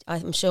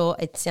I'm sure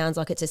it sounds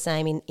like it's the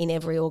same in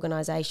every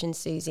organisation,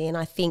 Suzy. And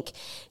I think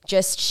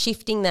just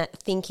shifting that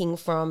thinking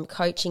from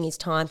coaching is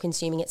time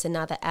consuming, it's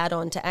another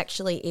add-on, to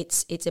actually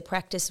it's a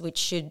practice which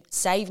should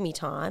save me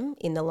time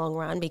in the long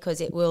run,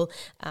 because it will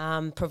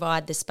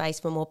provide the space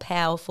for more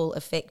powerful,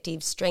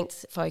 effective,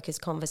 strength-focused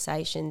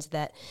conversations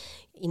that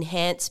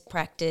enhance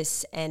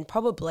practice and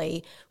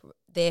probably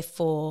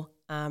therefore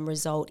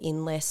result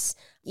in less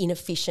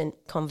inefficient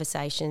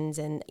conversations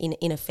and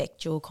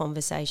ineffectual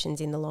conversations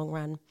in the long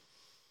run.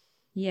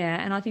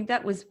 Yeah, and I think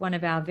that was one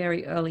of our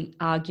very early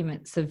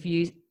arguments of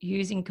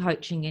using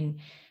coaching in,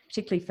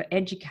 particularly for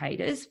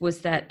educators, was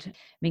that,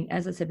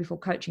 as I said before,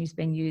 coaching has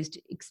been used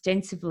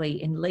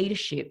extensively in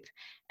leadership,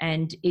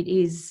 and it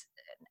is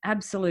an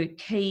absolute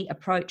key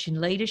approach in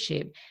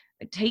leadership.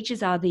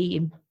 Teachers are the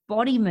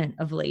embodiment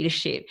of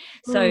leadership.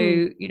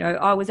 So,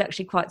 I was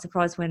actually quite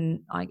surprised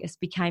when I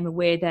became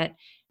aware that,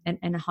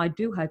 and I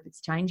do hope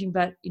it's changing,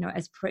 but,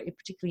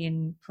 particularly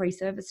in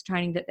pre-service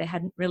training, that there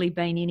hadn't really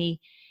been any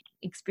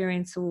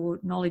experience or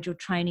knowledge or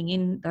training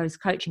in those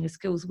coaching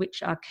skills,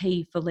 which are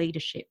key for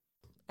leadership.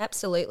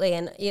 Absolutely.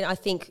 And, I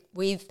think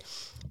with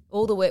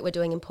all the work we're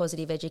doing in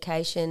positive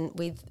education,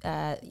 with,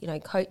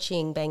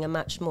 coaching being a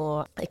much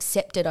more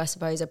accepted, I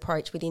suppose,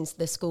 approach within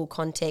the school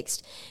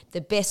context,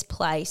 the best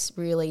place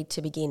really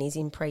to begin is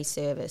in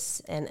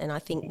pre-service. And I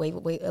think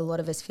we a lot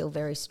of us feel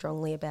very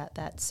strongly about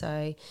that.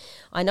 So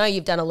I know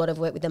you've done a lot of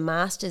work with the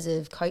Masters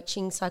of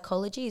Coaching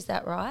Psychology, is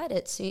that right,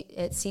 at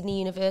Sydney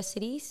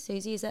University?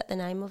 Suzy, is that the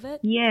name of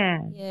it? Yeah.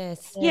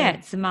 Yes. Yeah,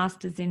 it's a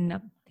Masters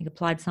in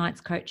Applied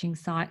Science Coaching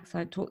Psych. So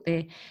I taught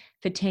there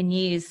for 10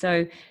 years.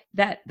 So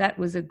that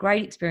was a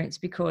great experience,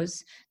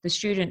 because the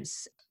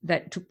students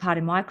that took part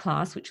in my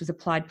class, which was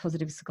Applied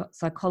Positive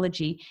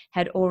Psychology,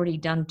 had already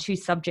done 2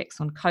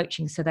 subjects on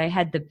coaching. So they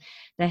had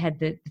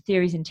the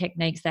theories and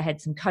techniques, they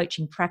had some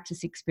coaching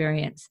practice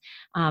experience,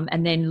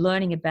 and then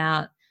learning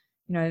about,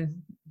 the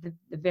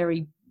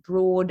very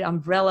broad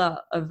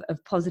umbrella of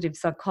positive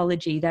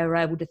psychology. They were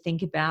able to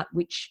think about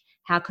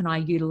how can I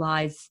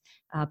utilize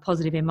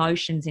positive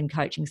emotions in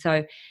coaching.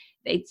 So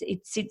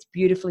it sits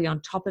beautifully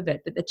on top of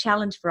it. But the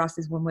challenge for us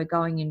is, when we're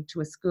going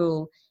into a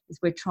school, is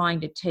we're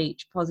trying to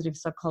teach positive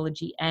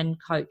psychology and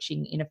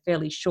coaching in a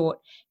fairly short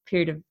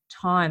period of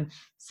time.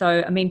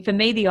 So, for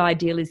me, the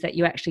ideal is that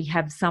you actually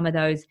have some of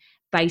those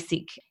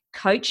basic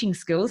coaching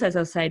skills, as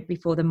I said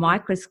before, the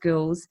micro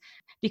skills,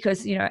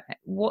 because,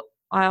 what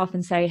I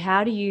often say,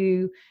 how do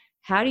you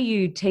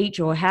teach,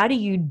 or how do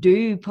you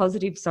do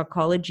positive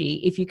psychology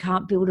if you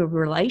can't build a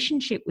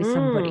relationship with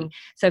somebody?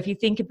 So if you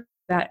think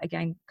about,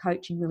 again,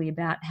 coaching really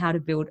about how to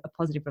build a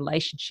positive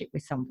relationship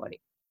with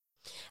somebody.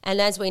 And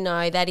as we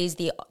know, that is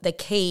the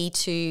key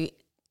to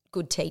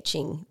good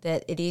teaching,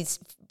 that it is,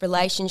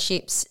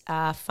 relationships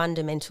are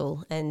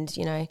fundamental. And,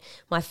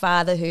 my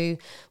father, who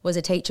was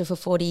a teacher for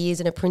 40 years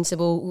and a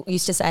principal,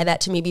 used to say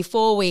that to me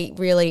before we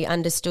really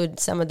understood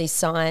some of this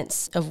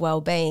science of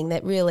well-being,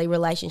 that really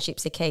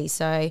relationships are key.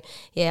 So,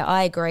 yeah,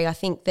 I agree. I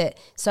think that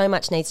so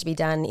much needs to be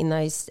done in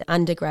those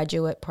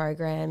undergraduate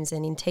programs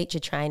and in teacher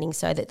training,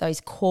 so that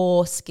those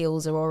core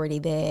skills are already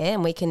there,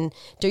 and we can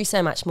do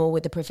so much more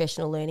with the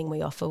professional learning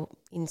we offer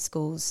in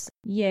schools.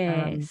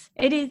 Yes,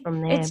 it is.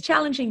 It's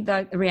challenging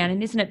though,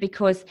 Rhiannon, isn't it?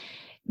 Because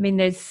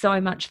there's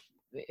so much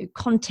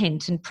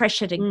content and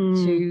pressure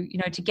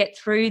to get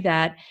through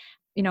that.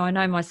 I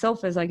know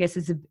myself, as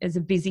a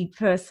busy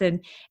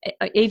person,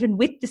 even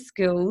with the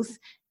skills,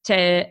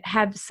 to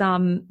have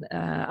some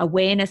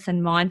awareness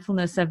and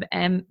mindfulness of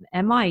am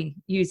I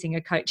using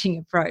a coaching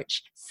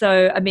approach?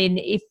 So,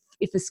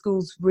 if a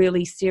school's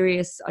really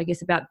serious,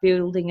 about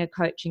building a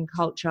coaching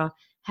culture,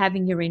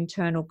 having your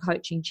internal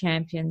coaching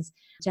champions,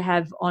 to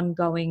have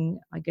ongoing,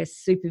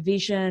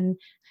 supervision,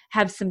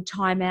 have some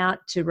time out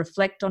to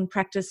reflect on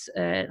practice.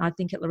 I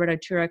think at Loreto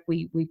Turek,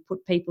 we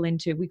put people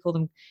into, we call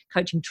them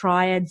coaching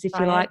triads, if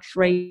you like,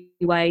 3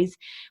 ways,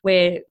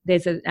 where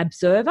there's an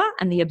observer,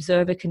 and the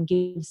observer can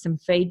give some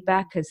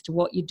feedback as to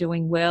what you're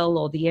doing well,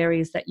 or the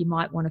areas that you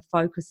might want to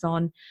focus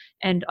on.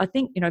 And I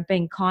think,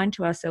 being kind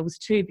to ourselves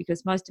too,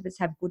 because most of us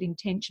have good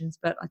intentions,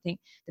 but I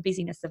think the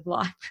busyness of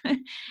life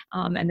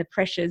and the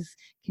pressures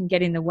can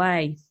get in the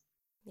way.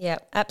 Yeah,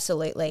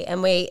 absolutely.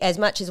 And we, as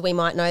much as we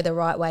might know the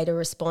right way to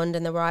respond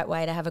and the right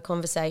way to have a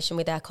conversation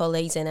with our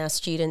colleagues and our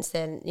students,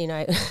 then,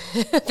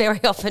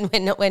 very often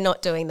we're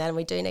not doing that, and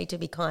we do need to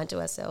be kind to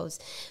ourselves.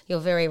 You're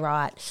very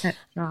right. That's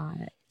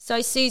right. So,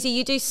 Suzy,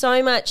 you do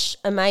so much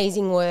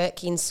amazing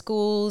work in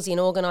schools, in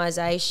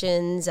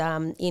organisations,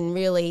 in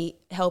really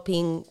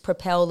helping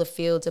propel the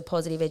fields of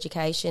positive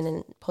education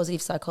and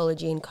positive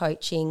psychology and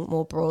coaching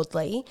more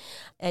broadly.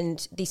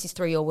 And this is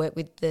through your work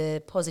with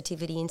the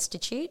Positivity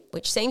Institute,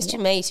 which seems to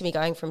me to be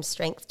going from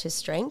strength to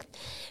strength.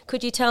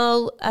 Could you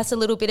tell us a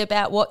little bit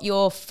about what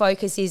your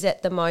focus is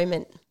at the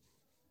moment?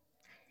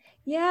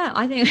 Yeah,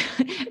 I think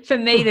for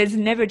me, there's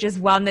never just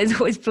one. There's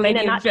always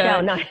plenty in a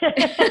nutshell, no.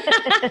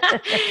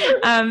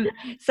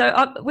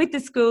 With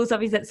the schools,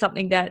 obviously, that's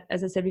something that,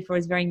 as I said before,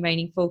 is very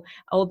meaningful.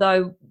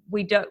 Although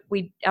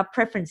our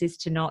preference is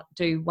to not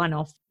do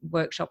one-off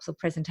workshops or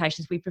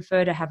presentations. We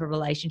prefer to have a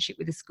relationship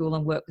with the school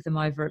and work with them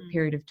over a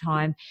period of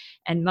time.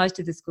 And most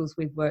of the schools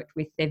we've worked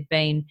with, they've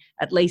been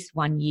at least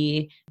 1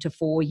 year to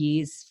 4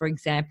 years, for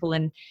example.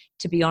 And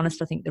to be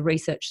honest, I think the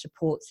research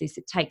supports this.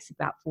 It takes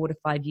about 4 to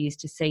 5 years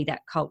to see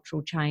that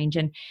cultural change.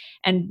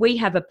 And we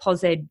have a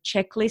POSED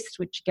checklist,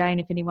 which again,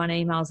 if anyone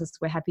emails us,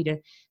 we're happy to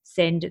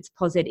send. It's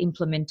POSED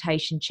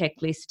implementation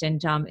checklist.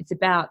 And it's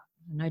about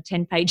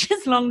 10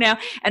 pages long now.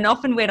 And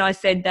often when I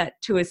said that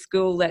to a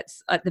school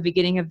that's at the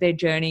beginning of their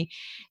journey,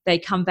 they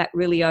come back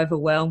really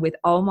overwhelmed with,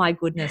 oh my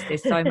goodness,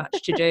 there's so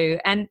much to do.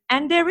 And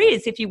there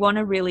is, if you want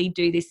to really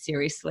do this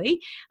seriously,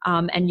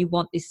 and you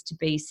want this to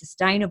be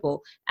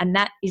sustainable. And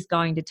that is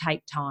going to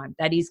take time.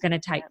 That is going to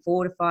take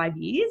 4 to 5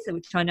 years,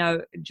 which I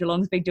know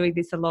Geelong's been doing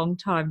this a long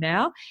time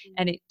now,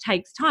 and it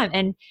takes time.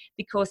 And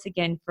because,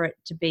 again, for it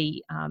to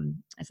be,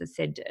 as I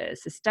said,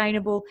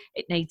 sustainable,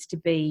 it needs to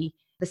be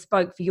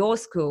bespoke for your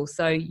school.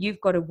 So you've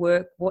got to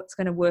work what's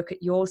going to work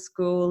at your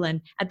school,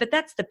 but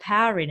that's the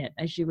power in it,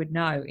 as you would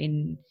know,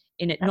 in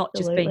it not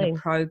just being a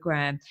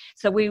program.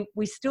 So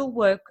we still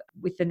work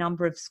with a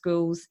number of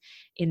schools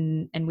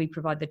and we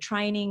provide the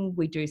training.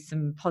 We do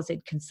some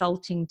POSED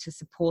consulting to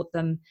support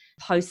them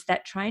post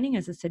that training.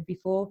 As I said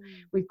before,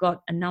 we've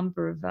got a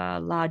number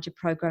of larger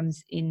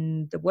programs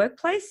in the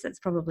workplace. That's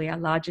probably our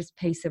largest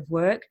piece of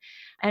work.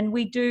 And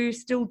we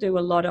still do a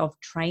lot of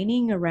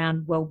training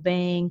around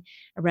wellbeing,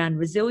 around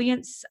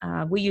resilience.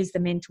 We use the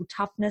mental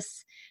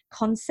toughness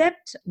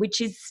concept, which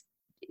is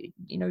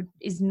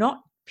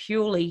not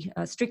purely,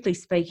 strictly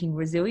speaking,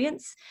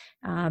 resilience,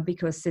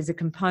 because there's a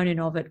component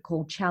of it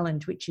called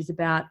challenge, which is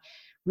about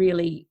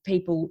really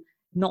people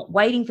not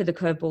waiting for the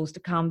curveballs to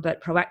come,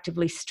 but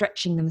proactively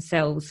stretching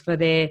themselves for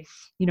their,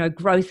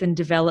 growth and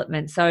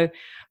development. So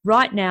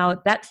right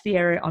now, that's the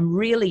area I'm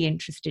really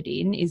interested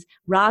in, is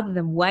rather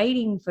than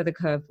waiting for the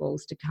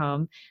curveballs to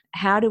come,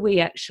 how do we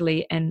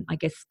actually, and I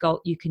guess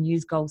you can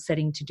use goal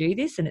setting to do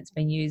this, and it's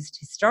been used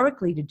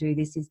historically to do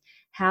this, is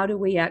how do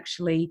we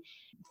actually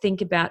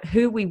think about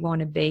who we want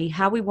to be,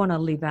 how we want to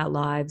live our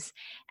lives,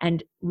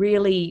 and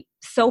really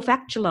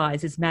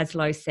self-actualize, as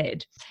Maslow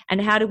said,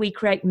 and how do we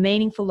create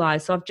meaningful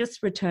lives. So I've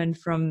just returned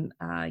from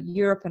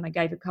Europe, and I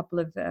gave a couple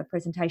of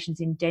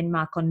presentations in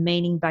Denmark on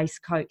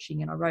meaning-based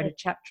coaching, and I wrote a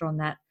chapter on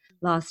that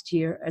last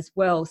year as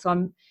well. So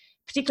I'm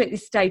particularly at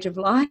this stage of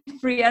life,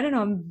 Rhiannon,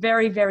 I'm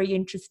very, very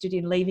interested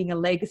in leaving a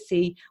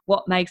legacy,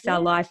 what makes our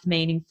life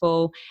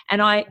meaningful.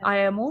 And I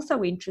am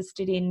also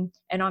interested in,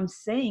 and I'm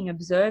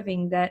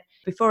observing that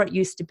before it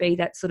used to be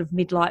that sort of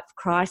midlife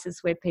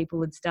crisis where people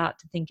would start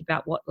to think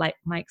about what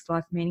makes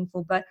life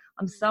meaningful. But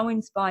I'm so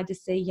inspired to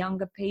see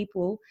younger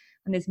people,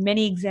 and there's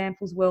many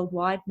examples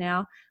worldwide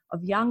now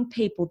of young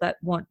people that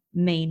want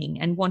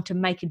meaning and want to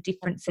make a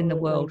difference in the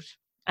world.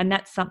 And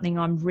that's something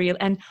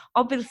and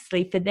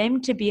obviously for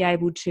them to be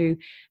able to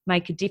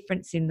make a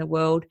difference in the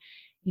world,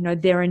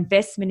 their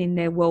investment in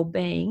their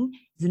well-being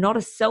is not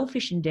a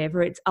selfish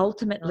endeavour. It's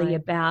ultimately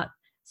about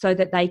so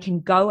that they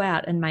can go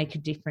out and make a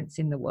difference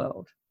in the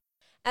world.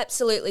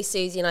 Absolutely,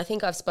 Suzy, and I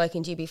think I've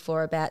spoken to you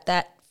before about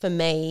that. For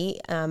me,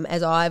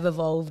 as I've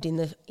evolved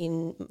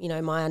in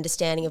my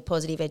understanding of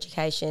positive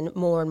education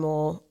more and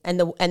more, and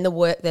the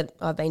work that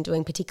I've been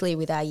doing, particularly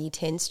with our Year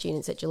 10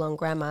 students at Geelong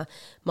Grammar,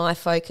 my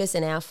focus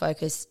and our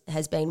focus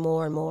has been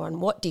more and more on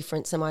what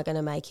difference am I going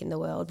to make in the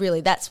world.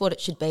 Really, that's what it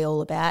should be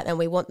all about, and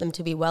we want them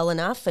to be well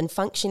enough and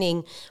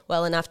functioning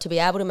well enough to be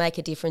able to make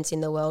a difference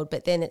in the world.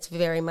 But then it's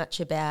very much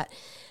about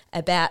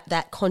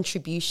that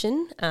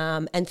contribution,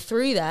 and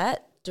through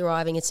that,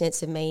 deriving a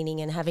sense of meaning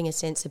and having a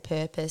sense of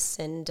purpose.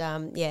 And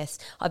yes,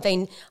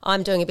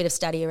 I'm doing a bit of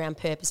study around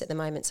purpose at the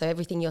moment, so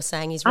everything you're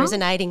saying is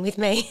resonating with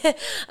me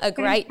a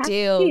great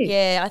deal.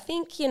 Yeah, I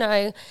think,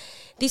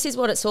 this is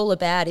what it's all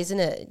about, isn't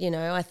it?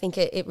 I think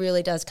it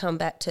really does come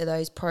back to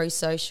those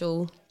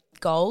pro-social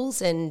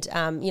goals. And,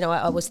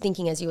 I was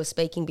thinking as you were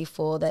speaking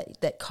before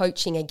that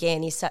coaching,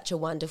 again, is such a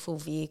wonderful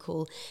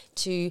vehicle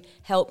to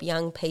help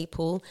young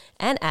people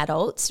and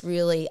adults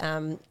really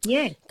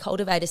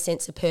cultivate a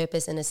sense of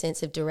purpose and a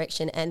sense of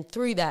direction, and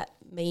through that,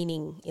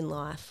 meaning in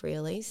life,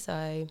 really.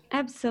 So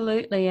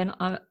absolutely. And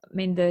I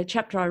mean, the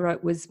chapter I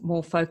wrote was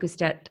more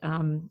focused at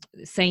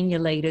senior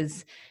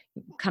leaders,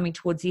 coming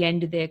towards the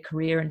end of their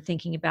career and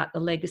thinking about the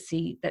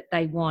legacy that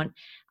they want.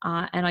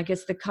 And I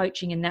guess the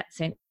coaching in that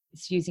sense,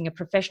 using a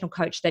professional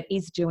coach that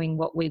is doing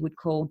what we would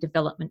call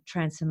development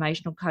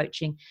transformational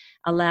coaching,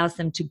 allows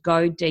them to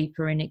go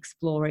deeper in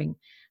exploring,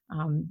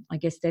 I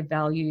guess, their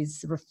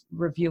values,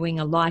 reviewing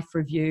a life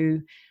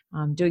review,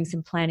 doing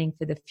some planning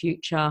for the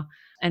future,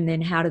 and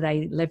then how do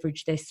they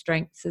leverage their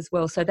strengths as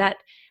well. So that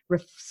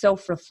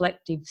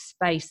self-reflective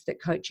space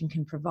that coaching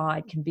can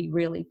provide can be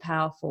really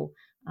powerful.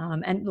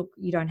 And look,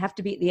 you don't have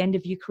to be at the end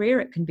of your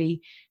career. It can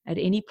be at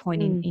any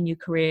point in your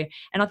career.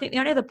 And I think the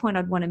only other point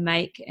I'd want to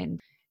make,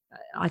 and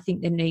I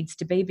think there needs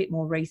to be a bit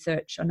more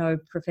research. I know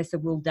Professor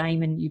Will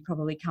Damon, you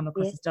probably come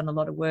across, has done a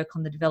lot of work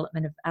on the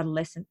development of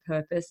adolescent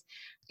purpose.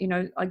 You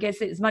know, I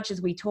guess as much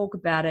as we talk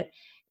about it,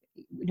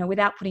 you know,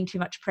 without putting too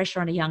much pressure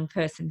on a young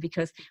person,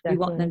 because we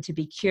want them to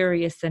be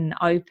curious and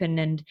open.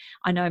 And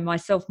I know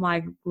myself,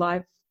 my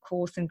life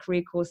course and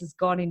career course has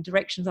gone in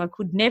directions I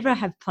could never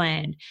have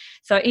planned.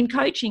 So in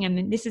coaching, I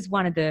mean, this is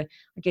one of the,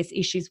 I guess,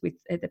 issues with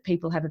that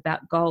people have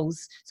about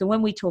goals. So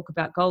when we talk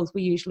about goals,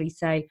 we usually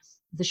say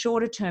the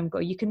shorter term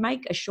goal, you can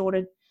make a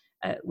shorter,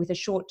 with a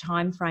short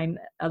time frame,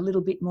 a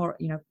little bit more,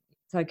 you know,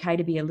 it's okay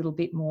to be a little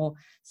bit more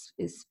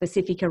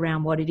specific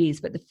around what it is.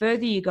 But the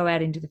further you go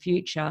out into the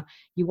future,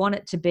 you want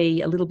it to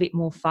be a little bit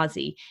more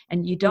fuzzy,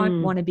 and you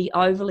don't want to be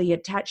overly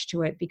attached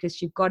to it,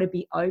 because you've got to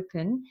be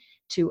open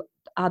to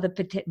other,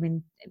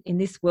 in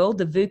this world,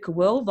 the VUCA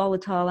world,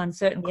 volatile,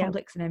 uncertain,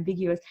 complex and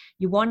ambiguous.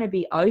 You want to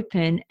be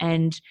open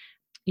and,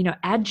 you know,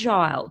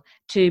 agile,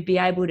 to be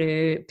able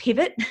to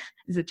pivot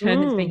is a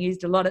term that's being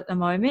used a lot at the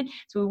moment.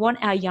 So we want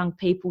our young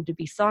people to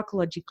be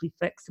psychologically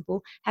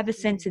flexible, have a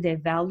sense of their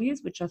values,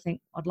 which I think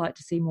I'd like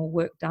to see more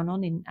work done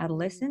on in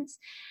adolescence.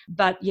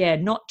 But yeah,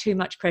 not too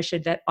much pressure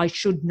that I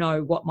should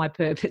know what my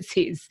purpose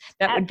is.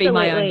 That would be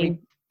my only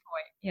point.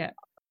 Yeah.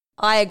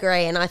 I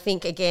agree, and I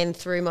think, again,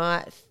 through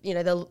my, you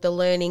know, the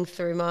learning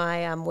through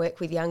my work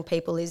with young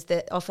people is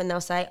that often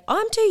they'll say,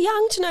 I'm too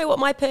young to know what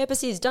my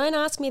purpose is, don't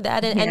ask me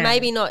that, and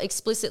maybe not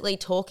explicitly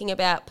talking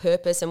about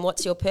purpose and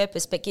what's your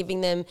purpose, but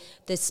giving them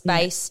the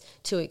space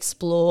to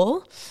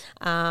explore,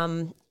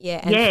 and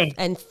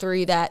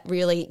through that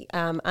really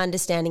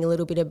understanding a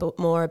little bit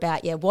more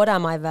about, what are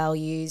my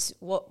values,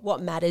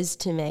 what matters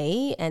to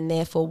me, and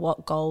therefore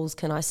what goals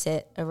can I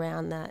set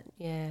around that,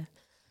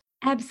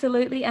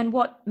 Absolutely. And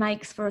what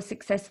makes for a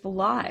successful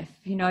life,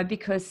 you know,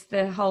 because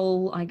the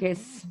whole, I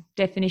guess,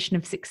 definition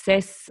of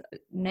success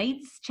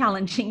needs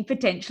challenging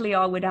potentially,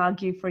 I would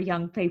argue, for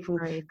young people,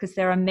 because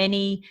there are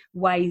many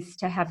ways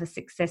to have a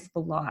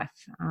successful life.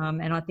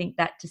 And I think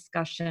that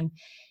discussion,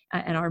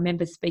 and I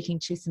remember speaking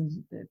to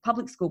some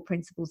public school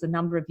principals a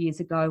number of years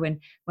ago, and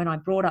when I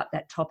brought up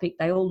that topic,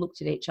 they all looked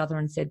at each other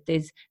and said,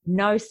 there's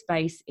no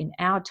space in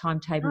our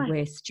timetable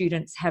where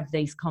students have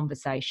these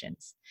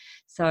conversations.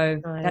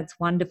 So that's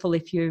wonderful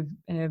if you're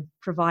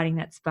providing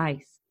that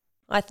space.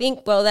 I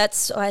think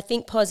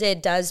Pos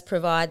Ed does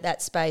provide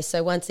that space.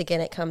 So once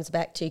again, it comes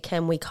back to,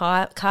 can we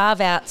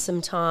carve out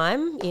some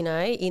time, you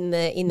know, in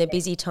the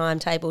busy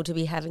timetable to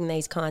be having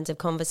these kinds of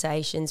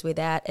conversations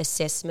without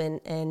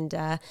assessment and,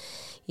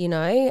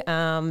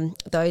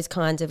 those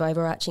kinds of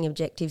overarching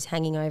objectives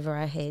hanging over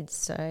our heads.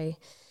 So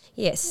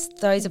yes,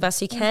 those of us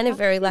who can are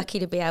very lucky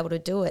to be able to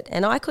do it.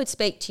 And I could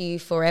speak to you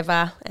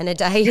forever and a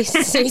day,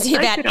 Suzy,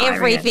 about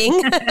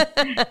everything.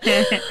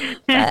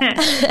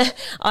 But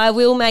I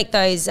will make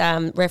those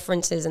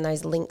references and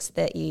those links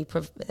that you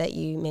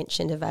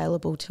mentioned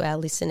available to our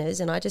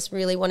listeners. And I just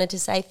really wanted to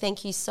say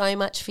thank you so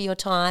much for your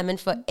time and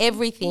for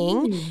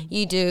everything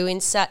you do in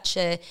such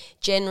a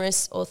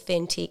generous,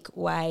 authentic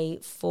way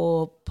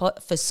for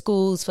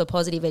schools, for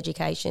positive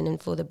education, and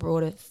for the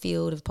broader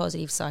field of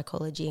positive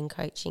psychology and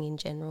coaching in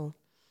general.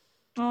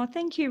 Oh,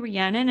 thank you,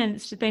 Rhiannon. And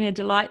it's been a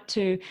delight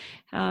to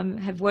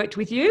have worked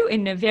with you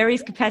in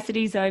various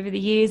capacities over the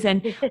years,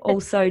 and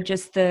also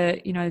just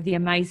the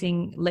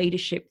amazing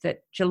leadership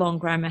that Geelong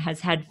Grammar has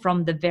had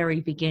from the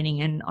very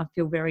beginning. And I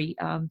feel very,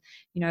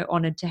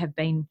 honoured to have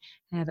a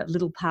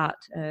little part,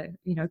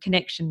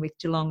 connection with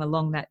Geelong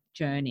along that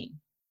journey.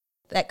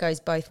 That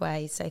goes both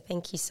ways. So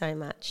thank you so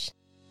much.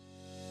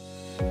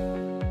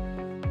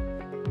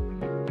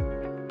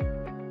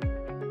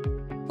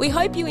 We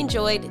hope you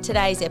enjoyed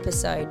today's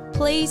episode.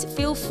 Please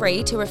feel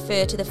free to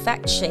refer to the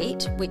fact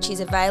sheet, which is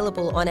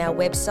available on our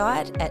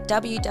website at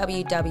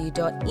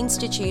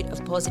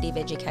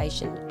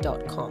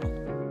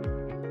www.instituteofpositiveeducation.com.